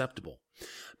unacceptable.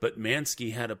 But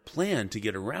Mansky had a plan to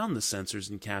get around the censors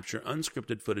and capture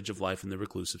unscripted footage of life in the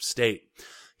reclusive state.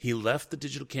 He left the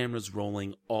digital cameras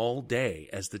rolling all day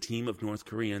as the team of North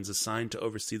Koreans assigned to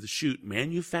oversee the shoot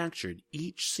manufactured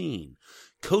each scene,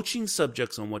 coaching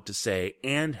subjects on what to say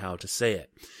and how to say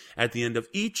it. At the end of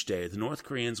each day, the North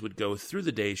Koreans would go through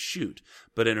the day's shoot,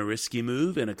 but in a risky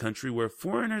move in a country where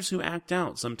foreigners who act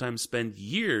out sometimes spend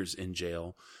years in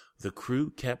jail, the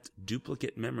crew kept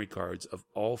duplicate memory cards of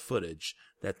all footage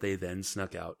that they then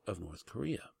snuck out of North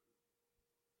Korea.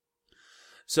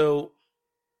 So,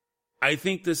 I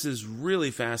think this is really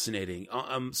fascinating.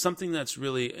 Something that's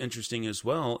really interesting as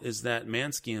well is that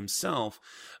Mansky himself,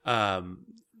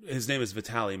 his name is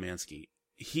Vitaly Mansky.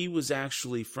 He was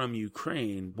actually from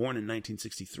Ukraine, born in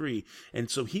 1963, and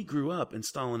so he grew up in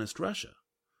Stalinist Russia.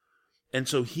 And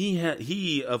so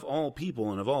he of all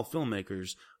people and of all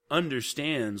filmmakers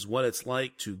understands what it's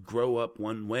like to grow up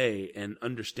one way and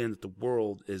understand that the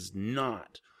world is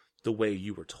not the way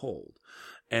you were told.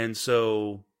 And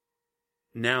so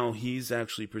now he's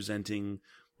actually presenting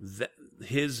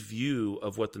his view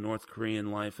of what the North Korean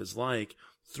life is like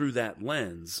through that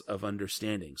lens of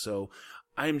understanding. So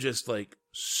I'm just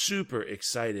super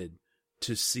excited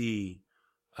to see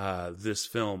this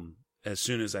film as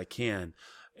soon as I can.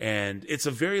 And it's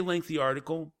a very lengthy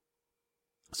article,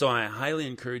 so I highly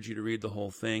encourage you to read the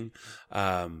whole thing.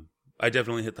 I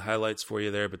definitely hit the highlights for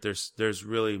you there, but there's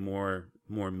really more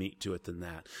meat to it than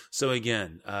that. So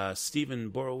again,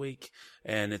 Stephen Borowake,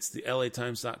 and it's the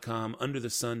LATimes.com Under the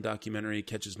Sun documentary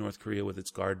catches North Korea with its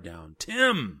guard down.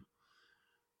 Tim,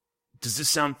 does this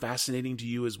sound fascinating to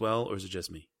you as well, or is it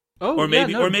just me? Oh, or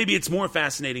maybe it's more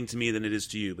fascinating to me than it is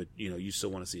to you, but you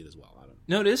still want to see it as well. I don't know.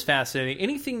 No, it is fascinating.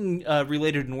 Anything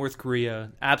related to North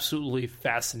Korea absolutely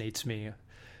fascinates me,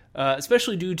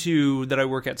 especially due to that I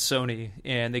work at Sony,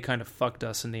 and they kind of fucked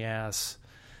us in the ass.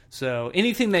 So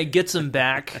anything that gets them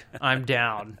back, I'm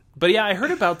down. But yeah, I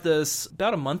heard about this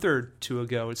about a month or two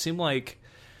ago. It seemed like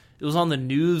it was on the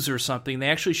news or something. They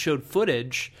actually showed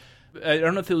footage. I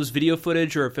don't know if it was video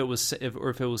footage or if it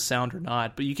was sound or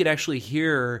not, but you could actually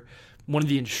hear one of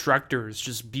the instructors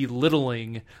just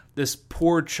belittling this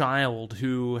poor child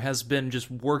who has been just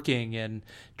working and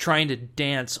trying to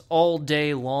dance all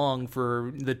day long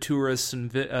for the tourists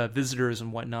and visitors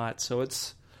and whatnot. So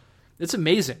it's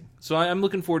amazing. So I'm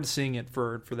looking forward to seeing it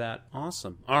for that.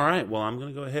 Awesome. All right. Well, I'm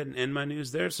going to go ahead and end my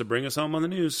news there. So bring us home on the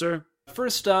news, sir.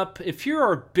 First up, if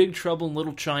you're a Big Trouble in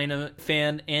Little China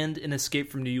fan and an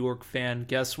Escape from New York fan,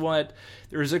 guess what?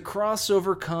 There's a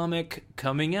crossover comic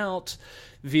coming out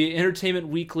via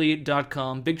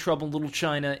entertainmentweekly.com. Big Trouble in Little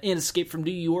China and Escape from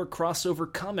New York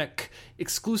crossover comic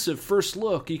exclusive first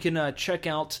look. You can check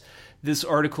out this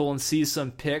article and see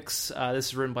some pics. This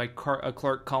is written by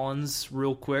Clark Collins,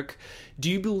 real quick. Do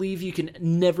you believe you can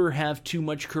never have too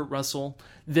much Kurt Russell?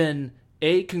 Then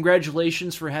A,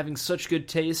 congratulations for having such good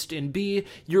taste, and B,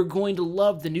 you're going to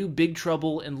love the new Big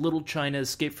Trouble in Little China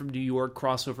Escape from New York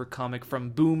crossover comic from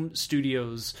Boom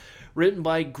Studios. Written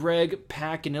by Greg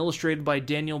Pak and illustrated by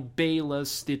Daniel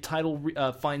Bayliss, the title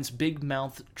finds big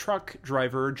mouth truck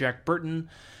driver Jack Burton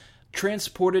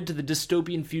transported to the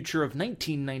dystopian future of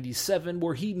 1997,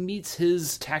 where he meets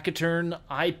his taciturn,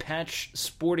 eye-patch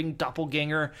sporting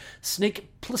doppelganger, Snake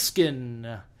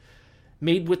Plissken.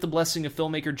 Made with the blessing of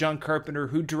filmmaker John Carpenter,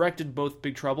 who directed both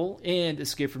Big Trouble and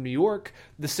Escape from New York,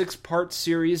 the 6-part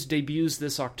series debuts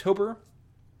this October.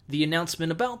 The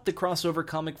announcement about the crossover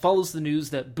comic follows the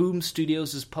news that Boom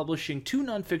Studios is publishing 2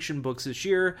 nonfiction books this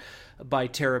year by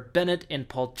Tara Bennett and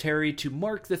Paul Terry to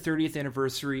mark the 30th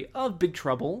anniversary of Big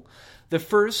Trouble. The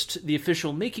first, The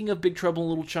Official Making of Big Trouble in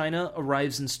Little China,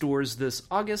 arrives in stores this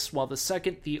August, while the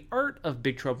second, The Art of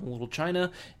Big Trouble in Little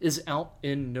China, is out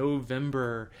in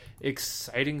November.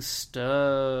 Exciting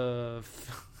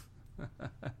stuff.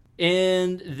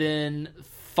 And then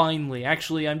finally,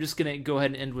 actually, I'm just going to go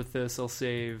ahead and end with this. I'll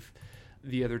save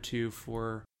the other two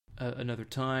for another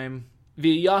time.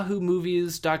 Via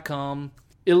yahoomovies.com,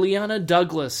 Illeana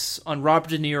Douglas on Robert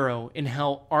De Niro and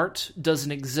how art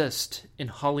doesn't exist in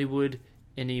Hollywood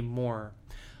anymore.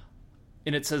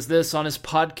 And it says this: on his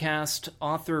podcast,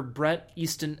 author Bret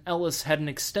Easton Ellis had an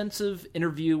extensive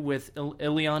interview with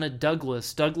Illeana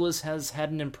Douglas. Douglas has had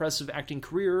an impressive acting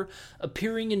career,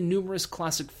 appearing in numerous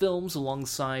classic films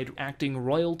alongside acting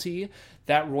royalty.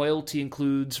 That royalty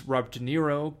includes Robert De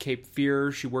Niro, Cape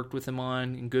Fear, she worked with him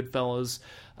on, in Goodfellas,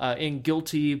 and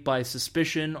Guilty by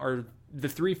Suspicion are the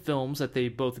 3 films that they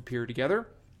both appear together.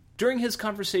 During his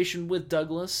conversation with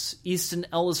Douglas, Easton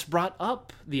Ellis brought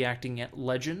up the acting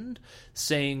legend,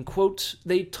 saying, quote,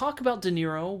 "They talk about De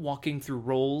Niro walking through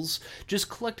roles, just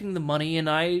collecting the money, and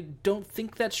I don't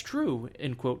think that's true,"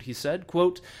 end quote, he said.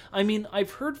 Quote, "I mean,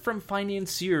 I've heard from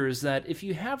financiers that if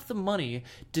you have the money,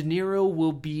 De Niro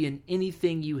will be in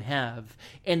anything you have,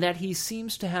 and that he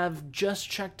seems to have just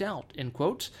checked out," end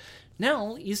quote.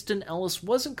 Now, Easton Ellis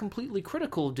wasn't completely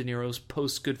critical of De Niro's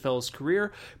post-Goodfellas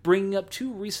career, bringing up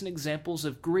 2 recent examples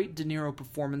of great De Niro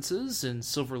performances in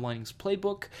Silver Linings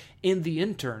Playbook and The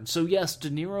Intern. So yes, De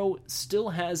Niro still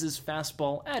has his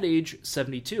fastball at age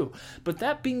 72. But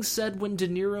that being said, when De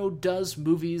Niro does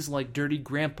movies like Dirty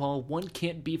Grandpa, one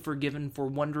can't be forgiven for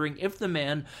wondering if the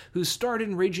man who starred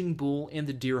in Raging Bull and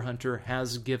The Deer Hunter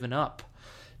has given up.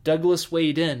 Douglas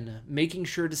weighed in, making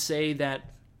sure to say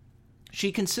that she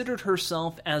considered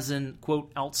herself as an,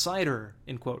 quote, outsider,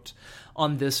 end quote,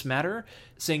 on this matter,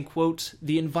 saying, quote,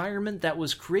 "The environment that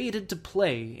was created to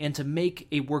play and to make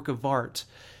a work of art,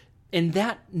 and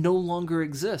that no longer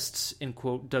exists," end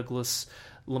quote, Douglas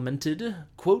lamented,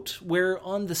 quote, "where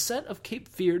on the set of Cape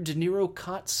Fear, De Niro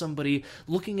caught somebody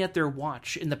looking at their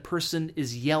watch and the person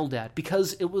is yelled at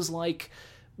because it was like,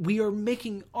 we are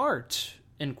making art,"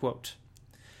 end quote.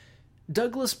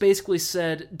 Douglas basically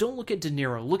said, don't look at De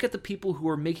Niro, look at the people who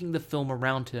are making the film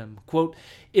around him. Quote,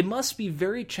 "It must be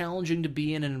very challenging to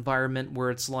be in an environment where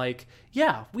it's like,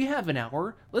 yeah, we have an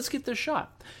hour, let's get this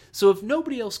shot. So if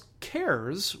nobody else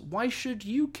cares, why should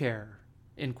you care?"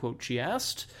 End quote, she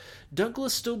asked.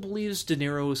 Douglas still believes De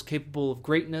Niro is capable of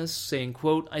greatness, saying,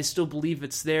 quote, "I still believe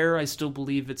it's there, I still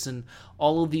believe it's in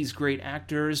all of these great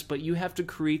actors, but you have to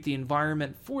create the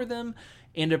environment for them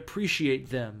and appreciate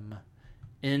them."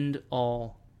 End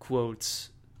all quotes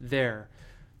there.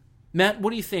 Matt,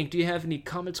 what do you think? Do you have any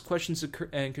comments, questions,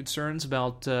 and concerns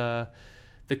about the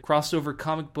crossover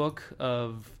comic book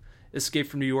of Escape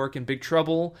from New York and Big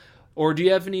Trouble? Or do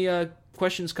you have any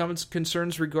questions, comments,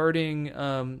 concerns regarding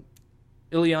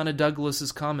Ileana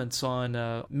Douglas's comments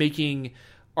on making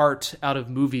art out of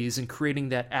movies and creating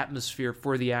that atmosphere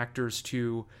for the actors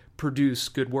to produce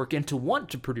good work and to want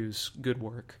to produce good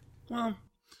work? Well,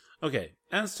 okay.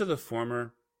 As to the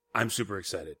former, I'm super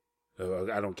excited.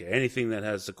 I don't care. Anything that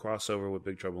has a crossover with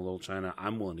Big Trouble in Little China,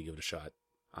 I'm willing to give it a shot.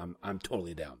 I'm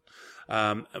totally down.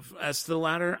 As to the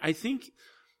latter, I think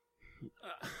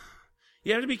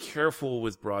you have to be careful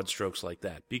with broad strokes like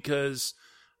that because,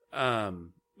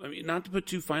 not to put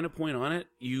too fine a point on it,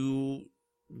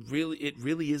 it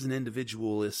really is an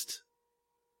individualist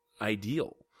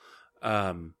ideal.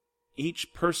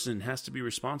 Each person has to be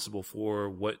responsible for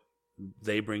what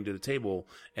they bring to the table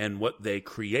and what they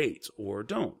create or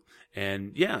don't.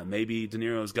 And yeah, maybe De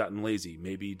Niro's gotten lazy.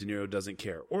 Maybe De Niro doesn't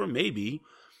care. Or maybe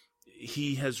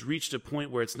he has reached a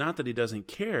point where it's not that he doesn't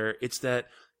care, it's that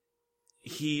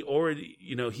he already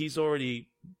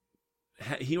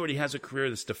has a career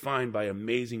that's defined by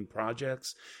amazing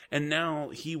projects, and now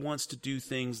he wants to do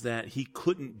things that he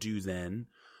couldn't do then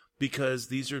because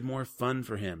these are more fun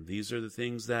for him. These are the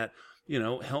things that,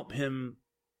 help him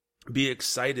be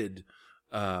excited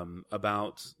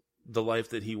about the life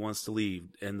that he wants to lead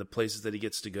and the places that he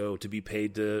gets to go to be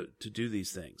paid to do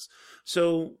these things.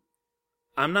 So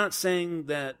I'm not saying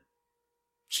that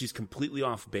she's completely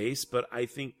off base, but I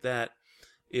think that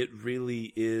it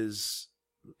really is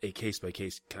a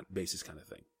case-by-case basis kind of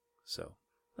thing. So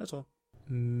that's all.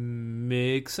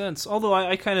 Makes sense. Although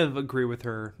I kind of agree with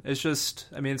her. It's just,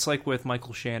 it's like with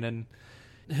Michael Shannon.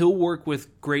 He'll work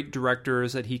with great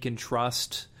directors that he can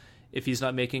trust if he's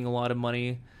not making a lot of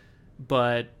money.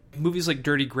 But movies like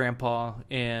Dirty Grandpa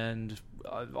and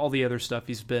all the other stuff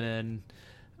he's been in,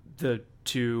 the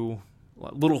two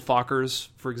Little Fockers,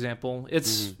 for example,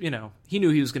 it's, he knew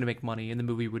he was going to make money and the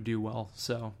movie would do well,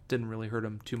 so didn't really hurt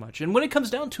him too much. And when it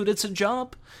comes down to it, it's a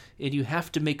job and you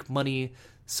have to make money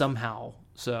somehow.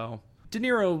 So De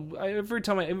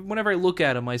Niro, whenever I look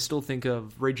at him, I still think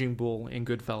of Raging Bull and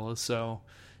Goodfellas, so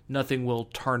nothing will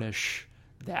tarnish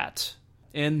that.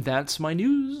 And that's my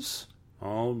news.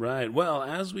 All right. Well,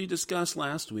 as we discussed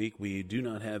last week, we do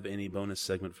not have any bonus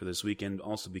segment for this weekend,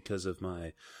 also because of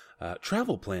my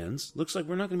travel plans. Looks like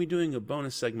we're not going to be doing a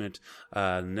bonus segment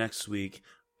next week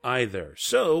either.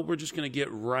 So we're just going to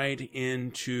get right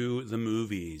into the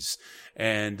movies.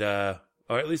 And, or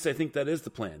at least I think that is the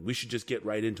plan. We should just get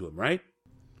right into them, right?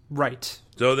 Right.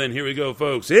 So then here we go,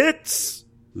 folks. It's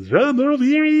the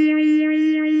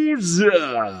movies.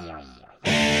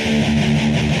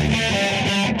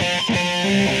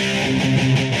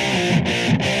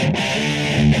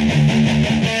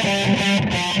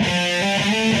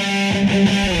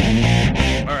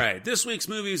 This week's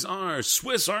movies are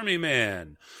Swiss Army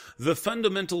Man, The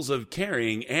Fundamentals of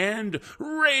Caring, and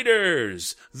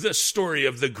Raiders, the story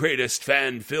of the greatest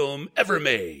fan film ever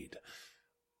made.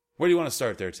 Where do you want to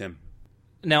start there, Tim?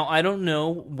 Now, I don't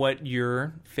know what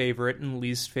your favorite and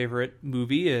least favorite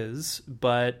movie is,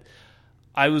 but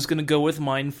I was going to go with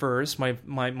mine first,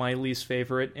 my least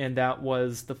favorite, and that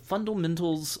was The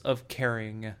Fundamentals of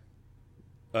Caring.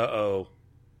 Uh-oh.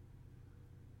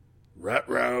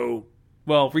 Ruh-roh.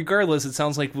 Well, regardless, it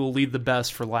sounds like we'll leave the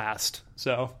best for last.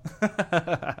 So,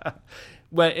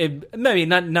 but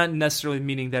not necessarily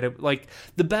meaning that it like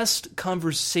the best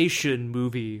conversation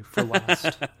movie for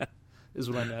last is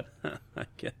what I meant. I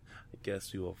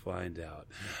guess we will find out.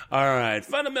 All right,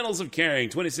 Fundamentals of Caring,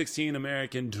 2016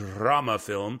 American drama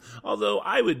film. Although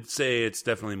I would say it's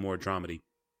definitely more dramedy.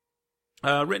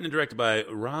 Written and directed by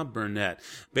Rob Burnett,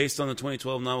 based on the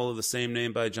 2012 novel of the same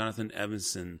name by Jonathan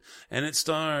Evanson. And it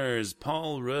stars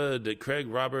Paul Rudd, Craig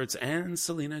Roberts, and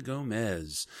Selena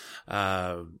Gomez.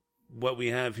 What we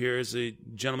have here is a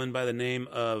gentleman by the name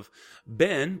of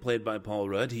Ben, played by Paul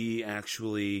Rudd. He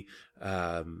actually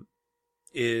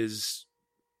is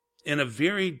in a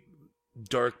very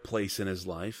dark place in his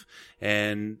life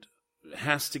and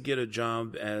has to get a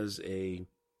job as a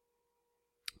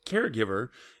caregiver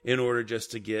in order just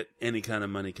to get any kind of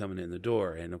money coming in the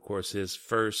door. And of course, his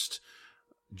first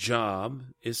job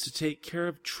is to take care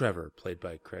of Trevor, played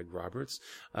by Craig Roberts,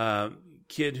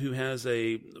 kid who has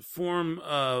a form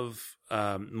of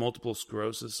multiple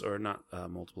sclerosis, or not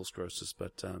multiple sclerosis,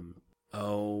 but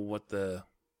what the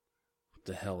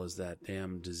hell is that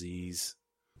damn disease?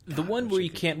 The one where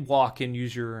you can't walk and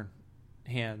use your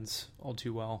hands all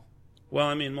too well. Well,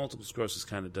 I mean, multiple sclerosis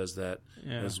kind of does that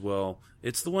as well.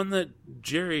 It's the one that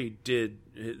Jerry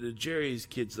did. Jerry's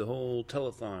kids, the whole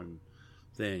telethon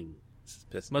thing.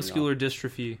 Muscular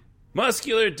dystrophy.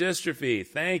 Muscular dystrophy.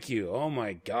 Thank you. Oh,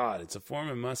 my God. It's a form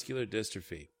of muscular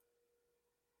dystrophy.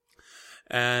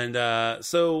 And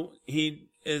so he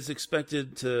is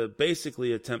expected to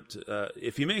basically attempt,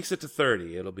 if he makes it to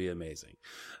 30, it'll be amazing.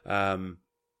 And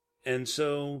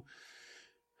so,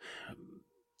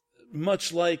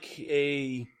 much like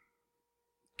a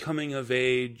coming of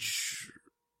age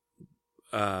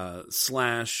 /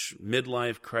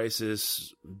 midlife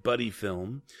crisis buddy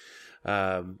film,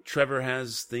 Trevor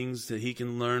has things that he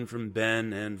can learn from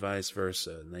Ben and vice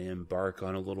versa. And they embark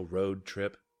on a little road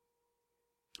trip.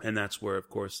 And that's where, of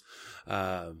course,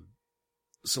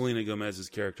 Selena Gomez's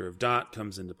character of Dot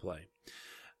comes into play.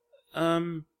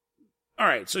 All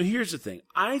right, so here's the thing.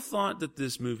 I thought that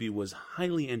this movie was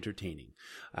highly entertaining.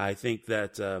 I think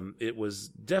that it was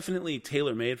definitely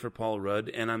tailor-made for Paul Rudd,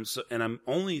 and I'm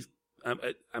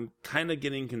kind of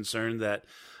getting concerned that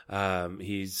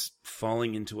he's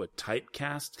falling into a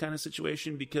typecast kind of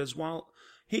situation, because while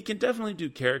he can definitely do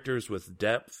characters with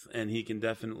depth and he can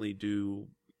definitely do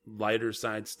lighter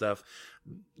side stuff,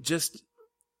 just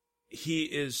he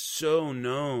is so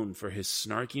known for his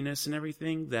snarkiness and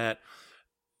everything that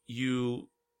you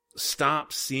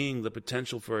stop seeing the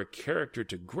potential for a character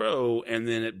to grow, and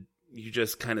then you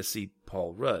just kind of see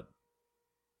Paul Rudd.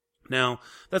 Now,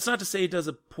 that's not to say he does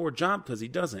a poor job, because he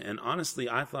doesn't. And honestly,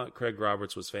 I thought Craig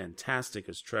Roberts was fantastic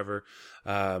as Trevor.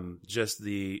 Just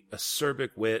the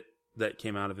acerbic wit that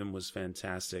came out of him was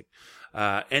fantastic.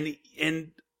 And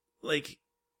like,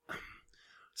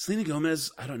 Selena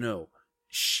Gomez, I don't know.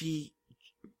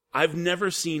 I've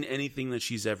never seen anything that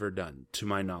she's ever done, to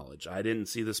my knowledge. I didn't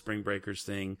see the Spring Breakers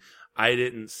thing. I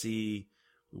didn't see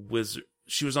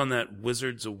she was on that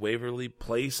Wizards of Waverly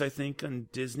Place, I think, on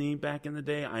Disney back in the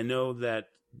day. I know that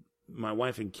my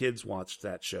wife and kids watched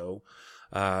that show.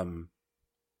 So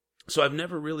I've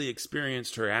never really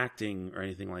experienced her acting or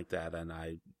anything like that. And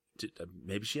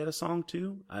maybe she had a song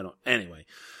too? I don't. Anyway.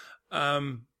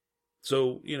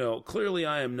 So, clearly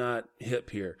I am not hip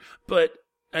here. But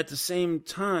at the same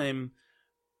time,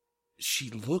 she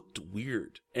looked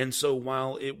weird. And so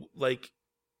while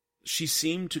she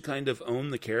seemed to kind of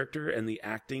own the character and the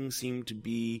acting seemed to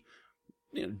be,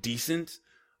 decent,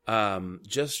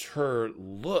 just her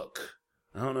look,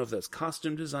 I don't know if that's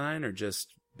costume design or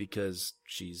just because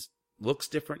she's looks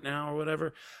different now or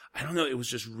whatever. I don't know. It was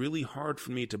just really hard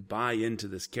for me to buy into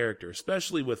this character,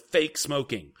 especially with fake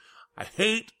smoking. I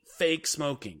hate fake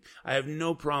smoking. I have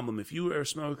no problem. If you are a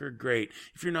smoker, great.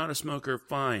 If you're not a smoker,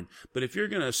 fine. But if you're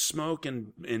going to smoke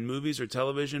in movies or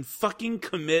television, fucking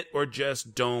commit or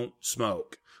just don't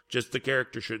smoke. Just the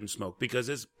character shouldn't smoke, because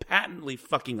it's patently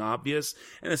fucking obvious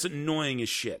and it's annoying as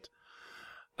shit.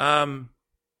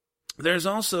 There's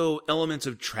also elements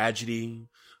of tragedy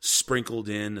sprinkled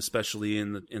in, especially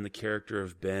in the character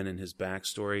of Ben and his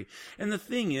backstory. And the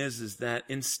thing is that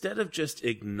instead of just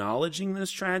acknowledging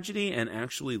this tragedy and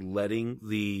actually letting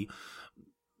the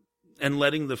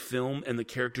film and the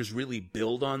characters really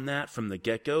build on that from the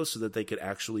get-go, so that they could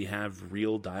actually have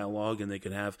real dialogue and they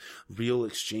could have real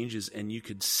exchanges and you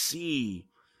could see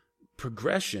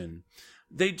progression,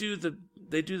 they do the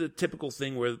typical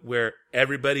thing where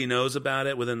everybody knows about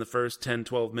it within the first 10,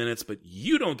 12 minutes, but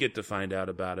you don't get to find out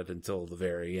about it until the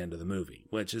very end of the movie,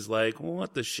 which is like,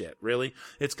 what the shit, really?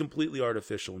 It's completely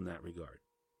artificial in that regard.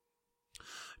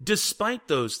 Despite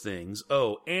those things,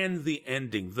 and the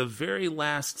ending, the very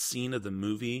last scene of the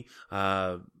movie,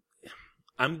 I'm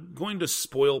going to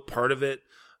spoil part of it,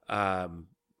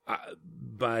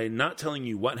 by not telling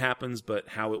you what happens, but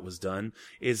how it was done,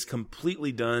 is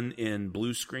completely done in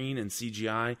blue screen and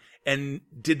CGI and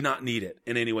did not need it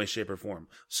in any way, shape, or form.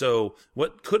 So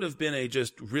what could have been a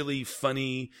just really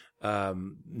funny,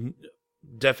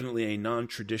 definitely a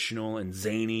non-traditional and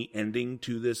zany ending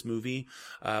to this movie,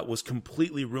 was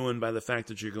completely ruined by the fact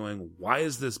that you're going, why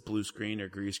is this blue screen or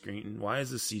green screen? Why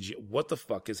is this CGI? What the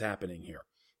fuck is happening here?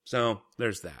 So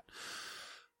there's that.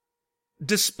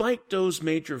 Despite those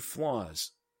major flaws,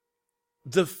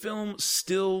 the film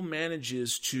still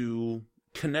manages to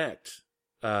connect.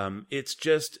 It's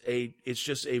just a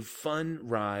fun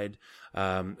ride.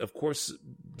 Of course,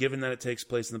 given that it takes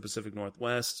place in the Pacific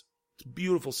Northwest, it's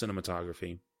beautiful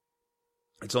cinematography.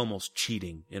 It's almost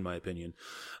cheating, in my opinion,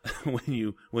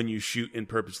 when you shoot in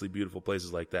purposely beautiful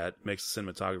places like that. It makes the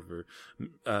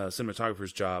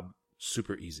cinematographer's job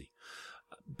super easy.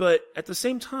 But at the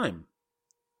same time,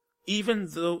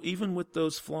 even with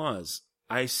those flaws,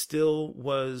 I still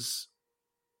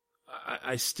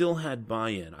had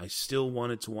buy-in. I still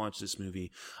wanted to watch this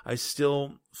movie. I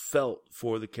still felt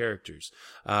for the characters.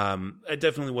 It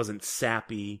definitely wasn't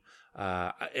sappy.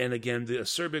 And again, the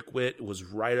acerbic wit was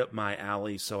right up my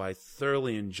alley, so I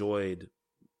thoroughly enjoyed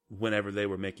whenever they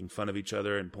were making fun of each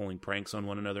other and pulling pranks on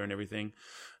one another and everything.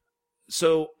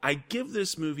 So I give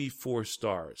this movie 4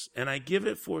 stars, and I give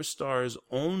it 4 stars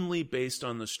only based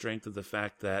on the strength of the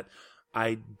fact that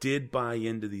I did buy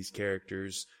into these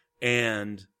characters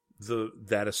and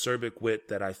that acerbic wit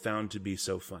that I found to be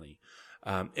so funny.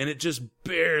 And it just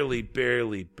barely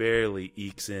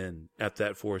ekes in at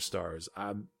that 4 stars.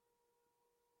 I'm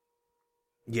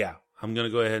going to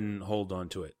go ahead and hold on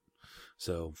to it.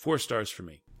 So 4 stars for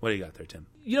me. What do you got there, Tim?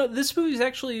 This movie is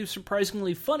actually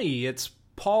surprisingly funny. It's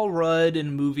Paul Rudd in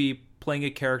a movie playing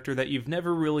a character that you've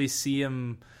never really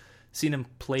seen him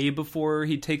play before.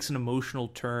 He takes an emotional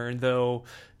turn, though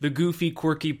the goofy,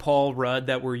 quirky Paul Rudd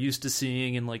that we're used to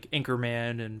seeing in like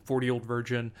Anchorman and 40-Year-Old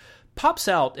Virgin pops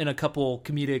out in a couple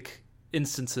comedic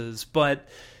instances, but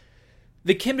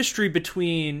the chemistry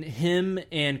between him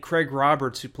and Craig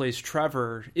Roberts, who plays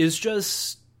Trevor, is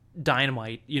just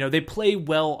dynamite. They play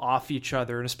well off each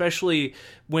other, and especially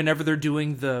whenever they're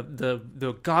doing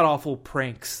the god-awful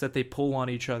pranks that they pull on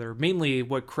each other, mainly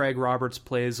what Craig Roberts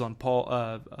plays on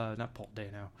not Paul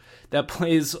Dano, that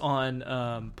plays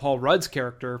on Paul Rudd's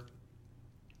character.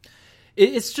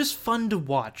 It's just fun to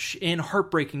watch and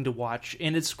heartbreaking to watch,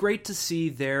 and it's great to see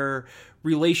their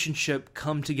relationship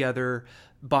come together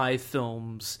by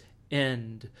film's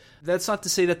end. That's not to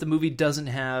say that the movie doesn't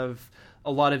have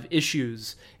a lot of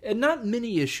issues, and not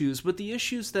many issues, but the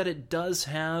issues that it does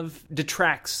have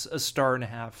detracts 1.5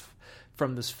 stars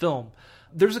from this film.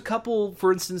 There's a couple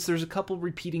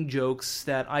repeating jokes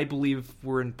that I believe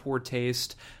were in poor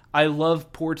taste. I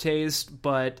love poor taste,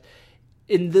 but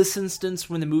in this instance,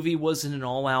 when the movie wasn't an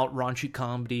all-out raunchy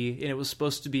comedy and it was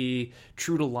supposed to be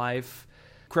true to life,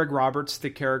 Craig Roberts,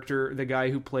 the character, the guy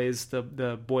who plays the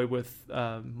boy with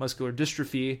muscular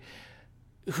dystrophy,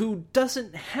 who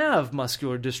doesn't have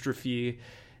muscular dystrophy,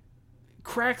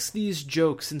 cracks these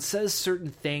jokes and says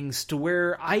certain things to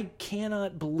where I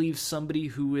cannot believe somebody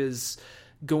who is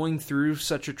going through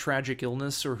such a tragic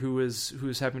illness or who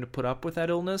is having to put up with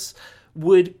that illness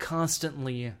would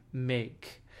constantly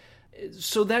make.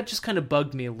 So that just kind of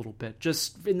bugged me a little bit.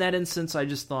 Just in that instance, I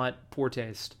just thought poor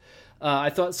taste. I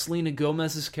thought Selena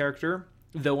Gomez's character,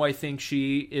 though I think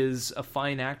she is a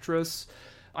fine actress,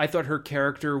 I thought her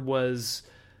character was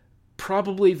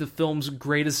probably the film's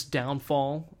greatest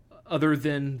downfall, other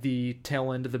than the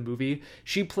tail end of the movie.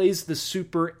 She plays the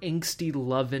super angsty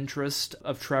love interest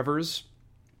of Trevor's,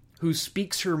 who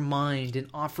speaks her mind and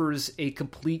offers a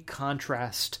complete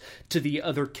contrast to the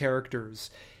other characters.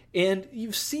 And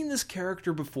you've seen this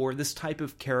character before, this type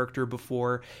of character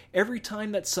before. Every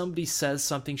time that somebody says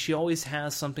something, she always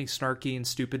has something snarky and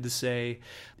stupid to say.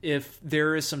 If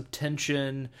there is some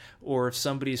tension, or if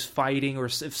somebody's fighting, or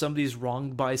if somebody's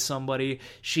wronged by somebody,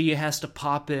 she has to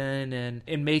pop in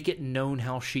and make it known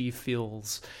how she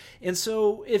feels. And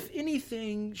so, if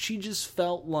anything, she just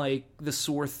felt like the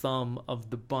sore thumb of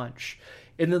the bunch.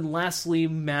 And then lastly,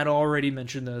 Matt already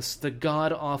mentioned this, the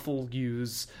god-awful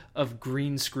use of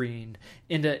green screen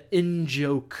and an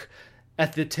in-joke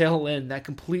at the tail end that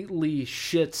completely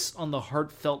shits on the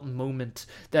heartfelt moment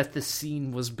that the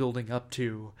scene was building up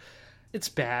to. It's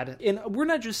bad. And we're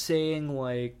not just saying,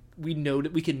 like, we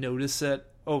can notice that,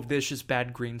 oh, this is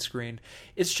bad green screen.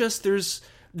 It's just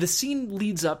the scene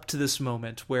leads up to this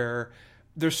moment where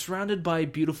they're surrounded by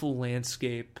beautiful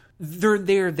landscape. They're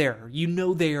there. You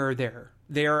know they are there.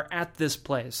 They are at this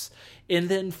place. And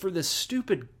then for this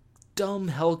stupid, dumb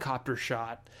helicopter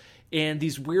shot and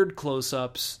these weird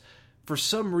close-ups, for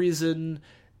some reason,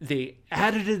 they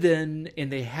added it in and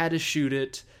they had to shoot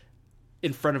it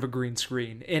in front of a green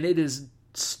screen. And it is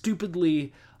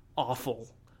stupidly awful.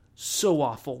 So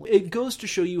awful. It goes to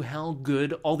show you how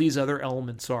good all these other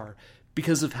elements are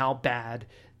because of how bad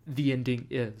the ending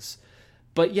is.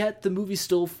 But yet, the movie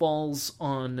still falls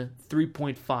on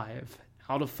 3.5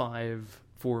 out of 5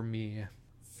 for me.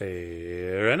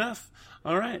 Fair enough.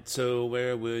 All right, so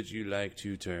where would you like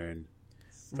to turn?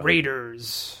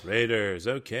 Raiders,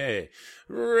 okay.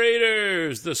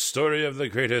 Raiders, the story of the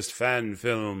greatest fan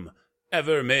film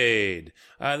ever made.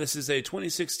 This is a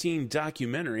 2016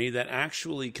 documentary that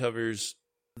actually covers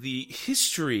the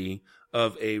history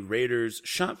of a Raiders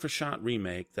shot-for-shot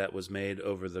remake that was made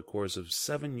over the course of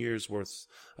 7 years' worth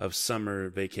of summer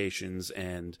vacations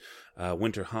and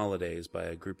winter holidays by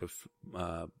a group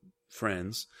of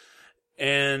friends,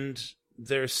 and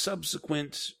their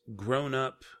subsequent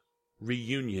grown-up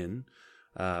reunion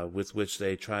with which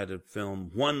they tried to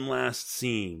film one last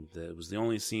scene. That was the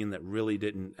only scene that really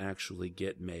didn't actually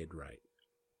get made right.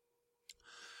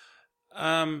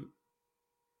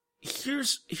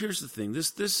 Here's the thing.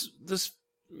 This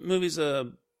movie's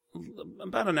about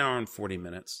an hour and 40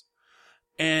 minutes,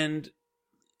 and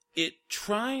it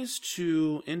tries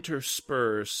to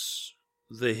intersperse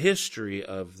the history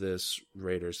of this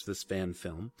Raiders, this fan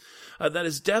film, that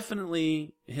has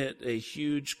definitely hit a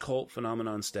huge cult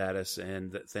phenomenon status,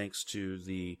 and that thanks to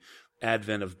the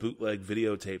advent of bootleg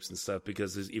videotapes and stuff,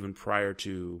 because there's, even prior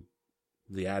to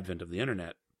the advent of the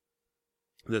internet,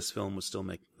 this film was still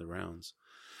making the rounds.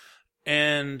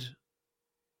 And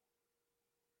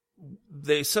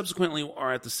they subsequently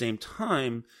are at the same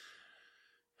time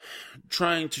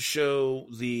trying to show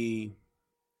the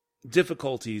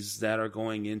difficulties that are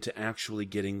going into actually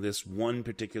getting this one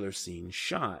particular scene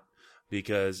shot,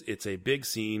 because it's a big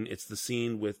scene. It's the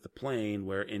scene with the plane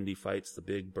where Indy fights the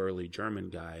big burly German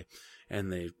guy,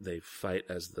 and they fight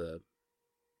as the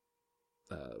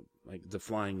like the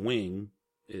flying wing,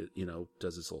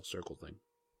 does this whole circle thing.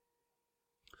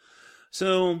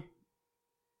 So,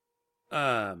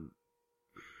 I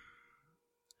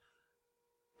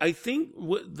think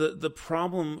what the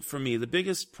problem for me, the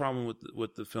biggest problem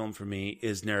with the film for me,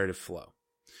 is narrative flow.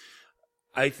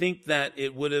 I think that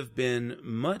it would have been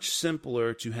much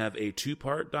simpler to have a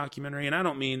 2-part documentary, and I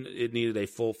don't mean it needed a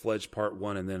full-fledged part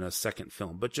 1 and then a second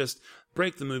film, but just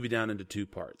break the movie down into 2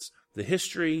 parts. The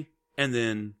history and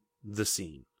then the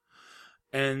scene.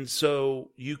 And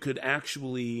so you could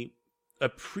actually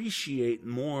appreciate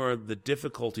more the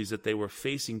difficulties that they were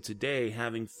facing today,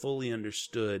 having fully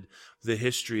understood the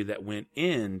history that went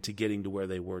into getting to where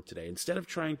they were today. Instead of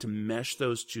trying to mesh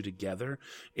those two together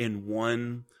in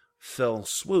one fell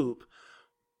swoop,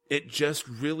 it just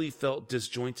really felt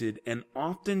disjointed and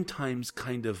oftentimes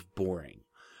kind of boring.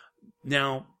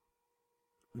 Now,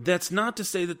 that's not to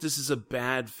say that this is a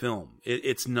bad film.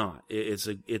 It's not. It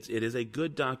is a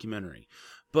good documentary,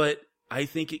 but I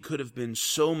think it could have been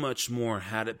so much more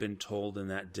had it been told in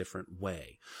that different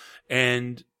way.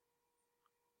 And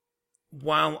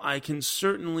while I can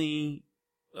certainly,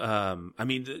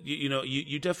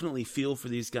 you definitely feel for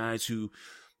these guys who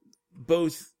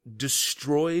both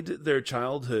destroyed their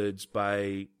childhoods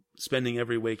by spending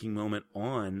every waking moment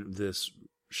on this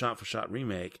shot-for-shot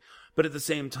remake, but at the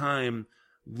same time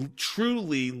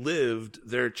truly lived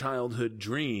their childhood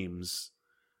dreams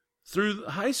through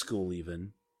high school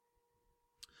even.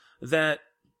 That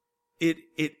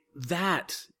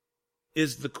that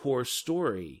is the core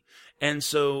story. And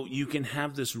so you can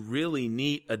have this really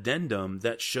neat addendum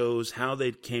that shows how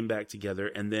they came back together,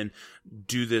 and then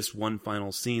do this one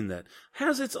final scene that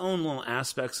has its own little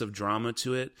aspects of drama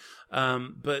to it,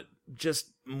 but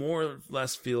just more or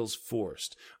less feels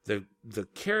forced. The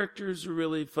characters are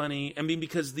really funny. I mean,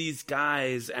 because these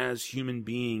guys as human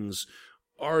beings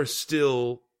are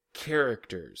still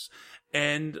characters.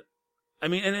 And I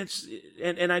mean,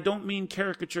 and I don't mean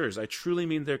caricatures. I truly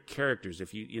mean they're characters.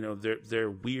 If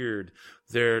they're weird,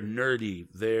 they're nerdy,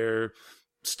 they're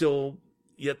still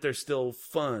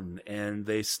fun, and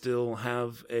they still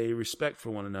have a respect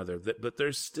for one another. But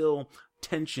there's still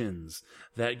tensions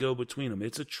that go between them.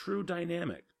 It's a true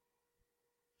dynamic.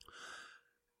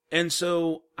 And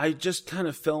so I just kind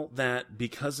of felt that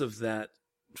because of that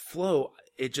flow,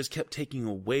 it just kept taking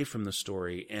away from the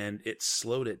story, and it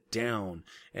slowed it down,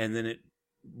 and then it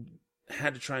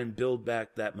had to try and build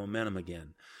back that momentum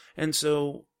again. And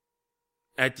so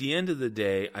at the end of the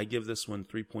day, I give this one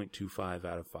 3.25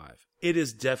 out of 5. It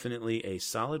is definitely a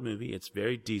solid movie. It's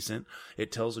very decent.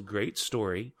 It tells a great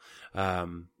story.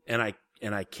 And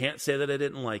I can't say that I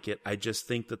didn't like it. I just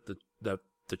think that the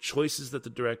choices that the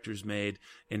directors made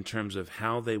in terms of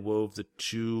how they wove the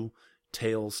two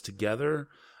tales together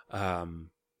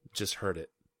just hurt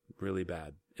it really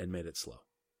bad and made it slow.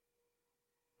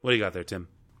 What do you got there, Tim?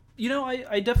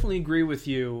 I definitely agree with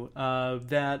you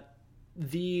that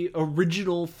the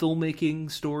original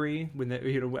filmmaking story, when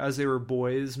they, as they were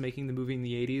boys making the movie in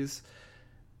the 80s,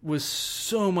 was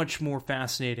so much more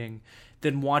fascinating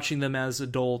than watching them as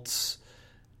adults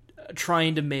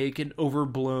trying to make an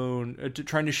overblown,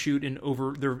 trying to shoot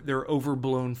their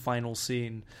overblown final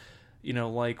scene.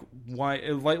 Like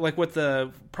what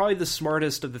probably the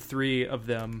smartest of the three of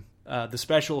them, the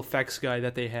special effects guy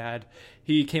that they had,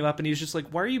 he came up and he was just like,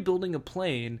 why are you building a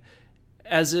plane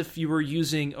as if you were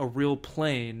using a real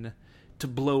plane to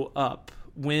blow up?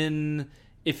 When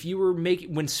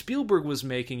Spielberg was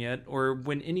making it, or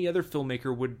when any other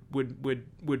filmmaker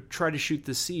would try to shoot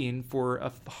the scene for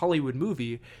a Hollywood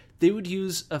movie, they would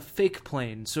use a fake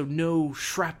plane, so no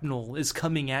shrapnel is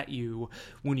coming at you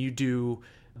when you do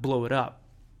blow it up.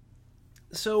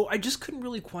 So I just couldn't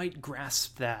really quite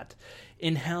grasp that,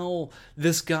 in how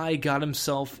this guy got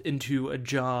himself into a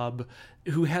job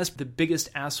who has the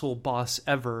biggest asshole boss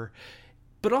ever,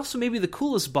 but also maybe the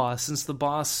coolest boss, since the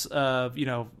boss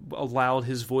allowed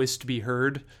his voice to be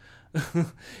heard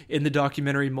in the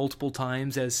documentary multiple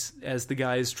times as the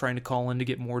guy is trying to call in to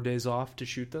get more days off to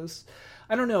shoot this.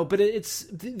 I don't know, but it's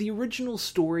the original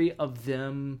story of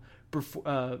them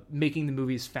making the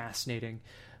movie is fascinating.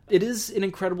 It is an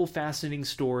incredible, fascinating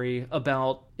story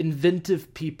about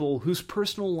inventive people whose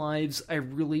personal lives I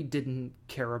really didn't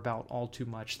care about all too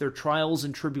much. Their trials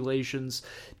and tribulations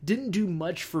didn't do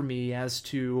much for me as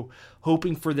to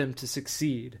hoping for them to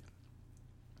succeed.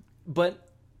 But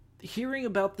hearing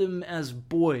about them as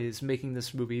boys making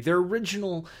this movie, their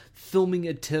original filming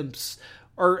attempts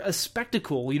are a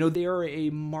spectacle. They are a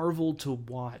marvel to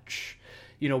watch.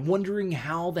 Wondering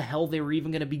how the hell they were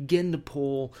even going to begin to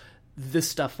pull this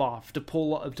stuff off, to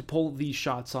pull these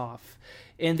shots off.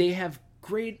 And they have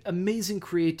great, amazing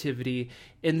creativity,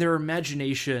 and their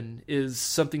imagination is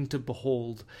something to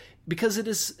behold. Because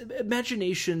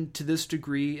imagination to this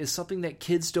degree is something that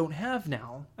kids don't have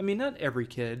now. I mean, not every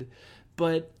kid,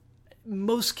 but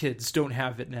most kids don't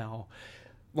have it now.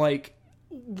 Like,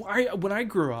 when I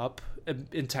grew up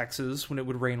in Texas, when it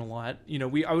would rain a lot,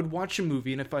 I would watch a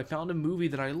movie, and if I found a movie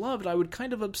that I loved, I would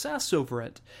kind of obsess over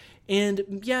it.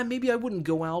 And yeah, maybe I wouldn't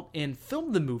go out and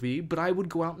film the movie, but I would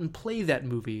go out and play that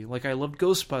movie. Like, I loved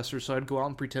Ghostbusters, so I'd go out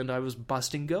and pretend I was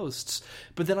busting ghosts.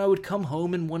 But then I would come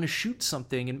home and want to shoot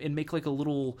something and make like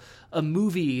a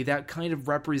movie that kind of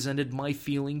represented my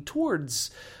feeling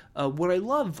towards what I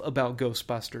love about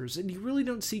Ghostbusters. And you really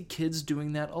don't see kids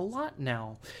doing that a lot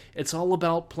now. It's all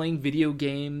about playing video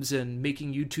games and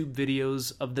making YouTube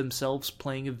videos of themselves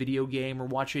playing a video game, or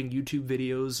watching YouTube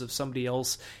videos of somebody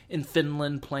else in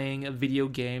Finland playing a video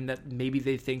game that maybe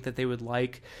they think that they would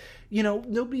like.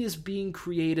 Nobody is being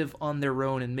creative on their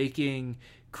own and making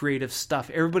creative stuff.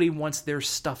 Everybody wants their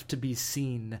stuff to be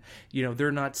seen.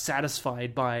 They're not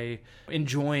satisfied by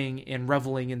enjoying and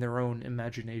reveling in their own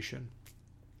imagination.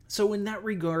 So in that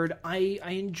regard, I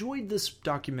enjoyed this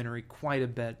documentary quite a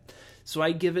bit. So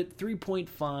I give it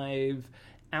 3.5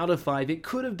 out of 5. It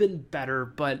could have been better,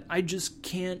 but I just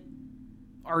can't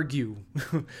argue.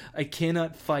 I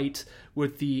cannot fight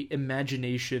with the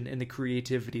imagination and the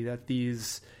creativity that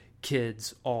these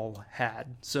kids all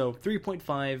had. So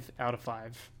 3.5 out of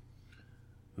 5.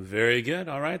 Very good.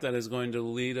 All right, that is going to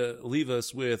leave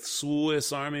us with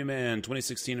Swiss Army Man,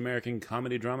 2016 American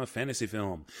comedy drama fantasy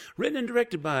film, written and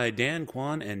directed by Dan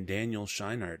Kwan and Daniel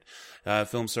Scheinert.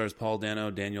 Film stars Paul Dano,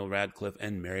 Daniel Radcliffe,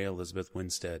 and Mary Elizabeth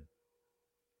Winstead.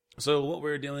 So what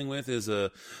we're dealing with is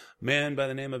a man by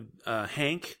the name of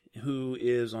Hank, who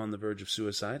is on the verge of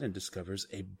suicide and discovers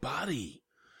a body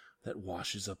that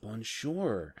washes up on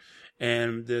shore.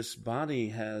 And this body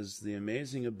has the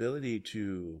amazing ability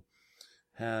to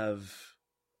have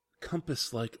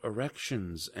compass-like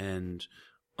erections and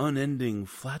unending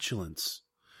flatulence,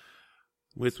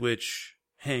 with which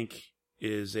Hank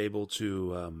is able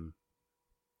to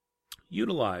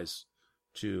utilize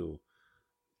to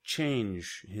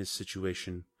change his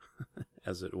situation,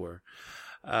 as it were.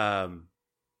 And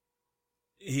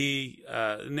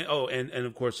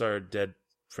of course our dead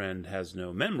friend has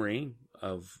no memory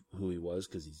of who he was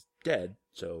because he's dead,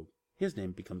 so his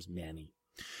name becomes Manny.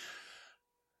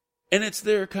 And it's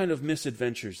their kind of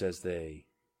misadventures as they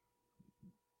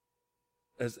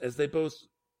both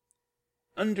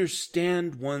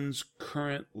understand one's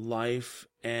current life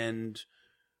and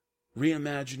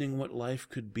reimagining what life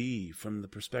could be from the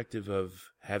perspective of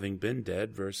having been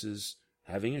dead versus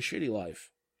having a shitty life.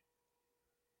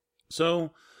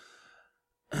 So,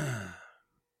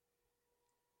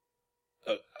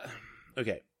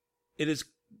 okay, it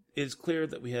is clear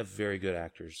that we have very good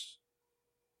actors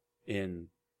in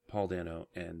Paul Dano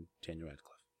and Daniel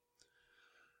Radcliffe.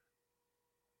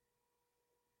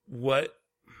 What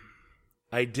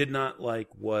I did not like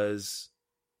was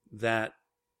that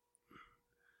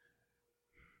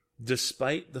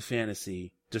despite the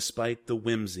fantasy, despite the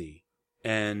whimsy,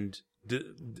 and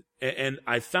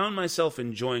I found myself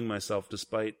enjoying myself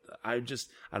despite, I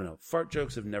don't know, fart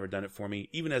jokes have never done it for me.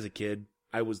 Even as a kid,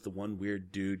 I was the one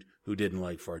weird dude who didn't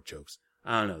like fart jokes.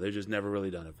 I don't know. They've just never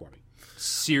really done it for me.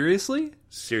 Seriously?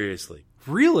 Seriously.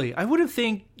 Really? I would have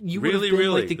think you would have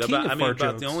been like the king of fart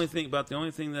jokes. The only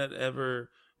thing that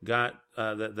ever got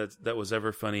that was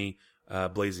ever funny,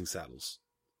 Blazing Saddles.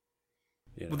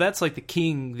 Well, that's like the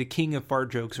king of fart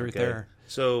jokes right there.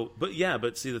 So, but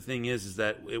see, the thing is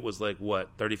that it was like what,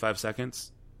 35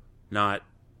 seconds, not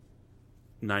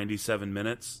 97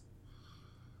 minutes.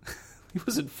 He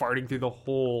wasn't farting through the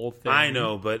whole thing. I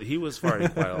know, but he was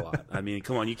farting quite a lot. I mean,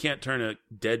 come on, you can't turn a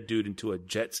dead dude into a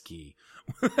jet ski.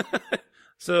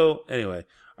 So, anyway,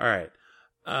 all right.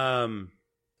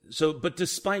 but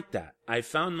despite that, I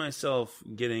found myself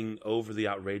getting over the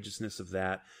outrageousness of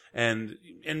that, and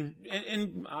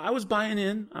I was buying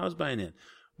in.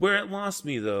 Where it lost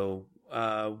me, though,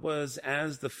 was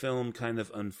as the film kind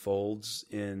of unfolds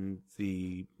in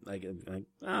the, like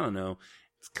I don't know,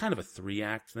 it's kind of a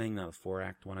 3-act thing, not a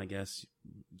 4-act one, I guess.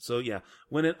 So yeah,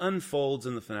 when it unfolds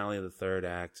in the finale of the 3rd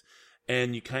act,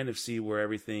 and you kind of see where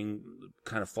everything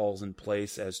kind of falls in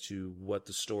place as to what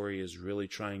the story is really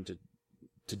trying to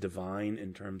divine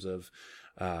in terms of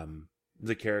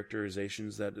the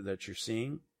characterizations that you're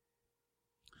seeing,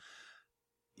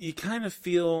 you kind of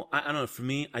feel, I don't know, for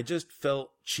me, I just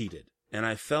felt cheated. And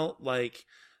I felt like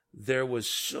there was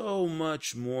so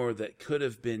much more that could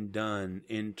have been done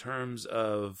in terms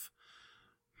of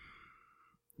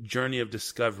journey of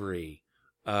discovery,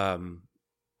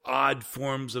 odd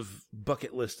forms of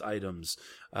bucket list items,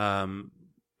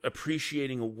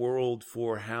 appreciating a world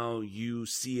for how you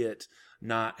see it,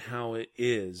 not how it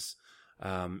is,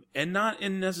 and not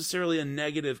in necessarily a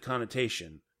negative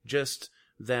connotation, just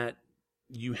that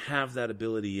you have that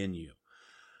ability in you.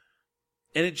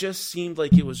 And it just seemed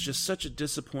like it was just such a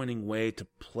disappointing way to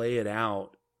play it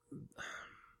out.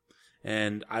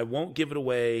 And I won't give it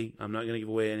away. I'm not going to give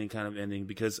away any kind of ending,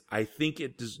 because I think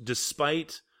it,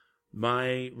 despite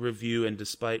my review and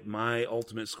despite my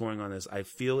ultimate scoring on this, I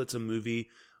feel it's a movie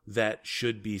that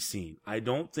should be seen. I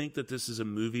don't think that this is a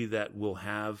movie that will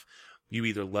have you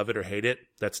either love it or hate it.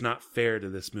 That's not fair to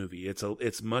this movie.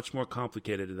 It's much more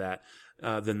complicated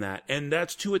than that. And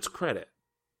that's to its credit.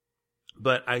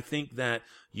 But I think that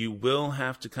you will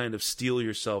have to kind of steel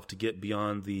yourself to get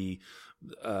beyond the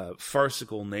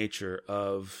farcical nature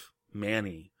of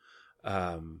Manny,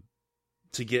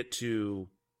 to get to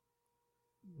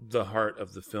the heart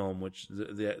of the film, which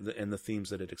and the themes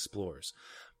that it explores.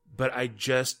 But I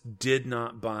just did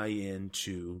not buy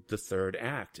into the 3rd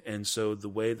act, and so the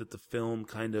way that the film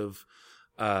kind of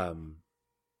the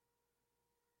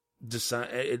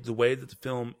way that the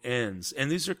film ends,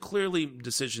 and these are clearly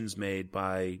decisions made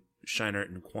by Scheinert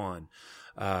and Kwan,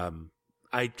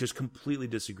 I just completely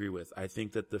disagree with. I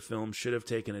think that the film should have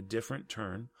taken a different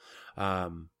turn,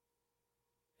 and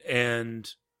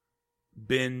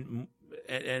been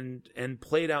and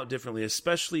played out differently,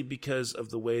 especially because of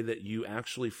the way that you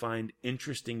actually find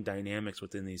interesting dynamics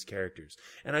within these characters.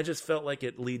 And I just felt like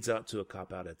it leads out to a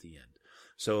cop-out at the end.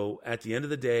 So at the end of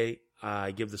the day,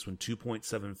 I give this one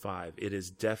 2.75. It is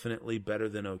definitely better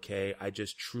than okay. I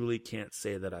just truly can't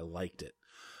say that I liked it.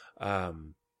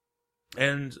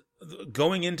 And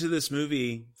going into this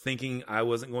movie thinking I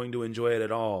wasn't going to enjoy it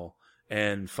at all,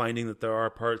 and finding that there are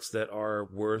parts that are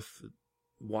worth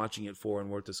watching it for and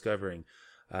worth discovering,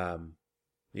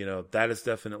 that is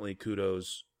definitely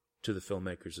kudos to the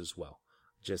filmmakers as well.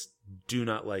 Just do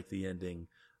not like the ending,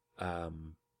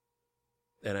 and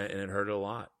it hurt a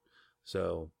lot.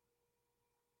 So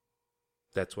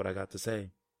that's what I got to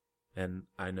say. And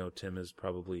I know Tim is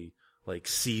probably like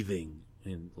seething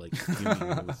and like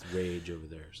fuming with rage over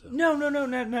there. So no,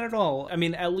 not at all. I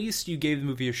mean, at least you gave the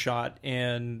movie a shot,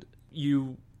 and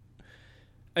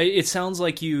it sounds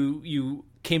like you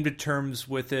came to terms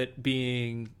with it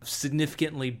being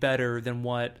significantly better than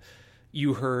what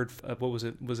you heard. What was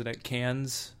it? Was it at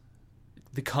Cannes?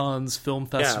 The Cannes Film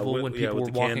Festival, when people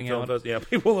were walking out.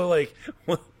 People were like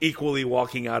equally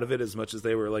walking out of it as much as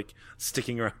they were like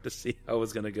sticking around to see how it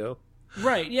was going to go.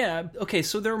 Right. Yeah. Okay.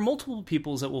 So there are multiple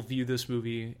peoples that will view this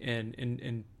movie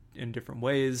in different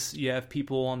ways. You have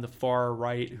people on the far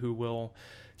right who will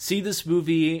see this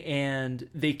movie and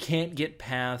they can't get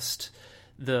past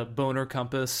the boner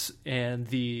compass and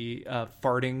the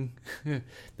farting,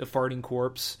 the farting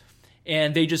corpse.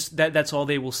 And they just, that's all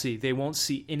they will see. They won't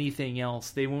see anything else.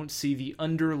 They won't see the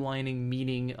underlining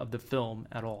meaning of the film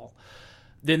at all.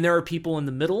 Then there are people in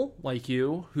the middle, like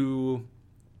you, who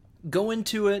go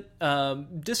into it,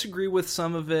 disagree with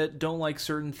some of it, don't like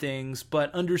certain things,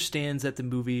 but understands that the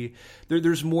movie,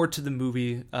 there's more to the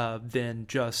movie than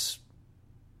just,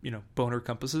 boner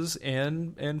compasses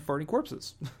and farting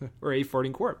corpses, or a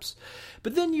farting corpse.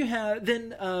 But then you have,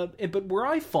 but where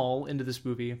I fall into this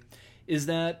movie is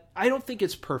that I don't think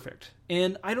it's perfect.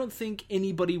 And I don't think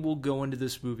anybody will go into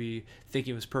this movie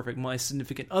thinking it was perfect. My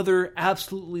significant other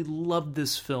absolutely loved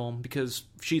this film because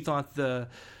she thought the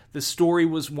story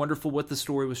was wonderful, what the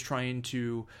story was trying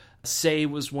to say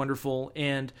was wonderful,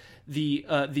 and the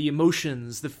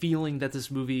emotions, the feeling that this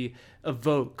movie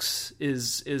evokes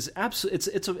is absolutely,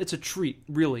 it's a treat,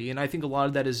 really. And I think a lot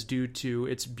of that is due to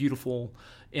its beautiful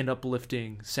and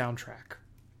uplifting soundtrack.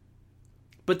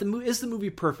 But is the movie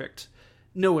perfect?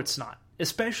 No, it's not.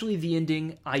 especially the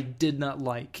ending, I did not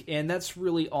like. And that's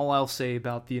really all I'll say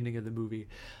about the ending of the movie.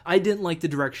 I didn't like the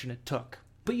direction it took.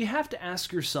 But you have to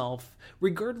ask yourself,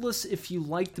 regardless if you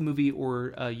liked the movie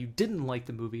or you didn't like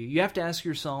the movie, you have to ask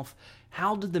yourself,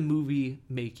 how did the movie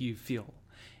make you feel?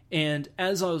 And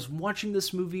as I was watching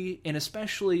this movie, and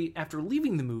especially after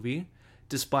leaving the movie,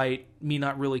 despite me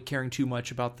not really caring too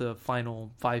much about the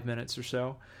final 5 minutes or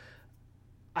so,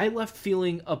 I left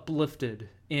feeling uplifted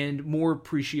and more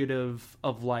appreciative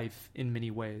of life in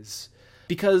many ways.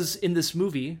 Because in this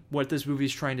movie, what this movie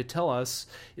is trying to tell us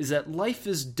is that life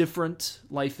is different,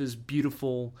 life is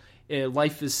beautiful,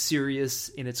 life is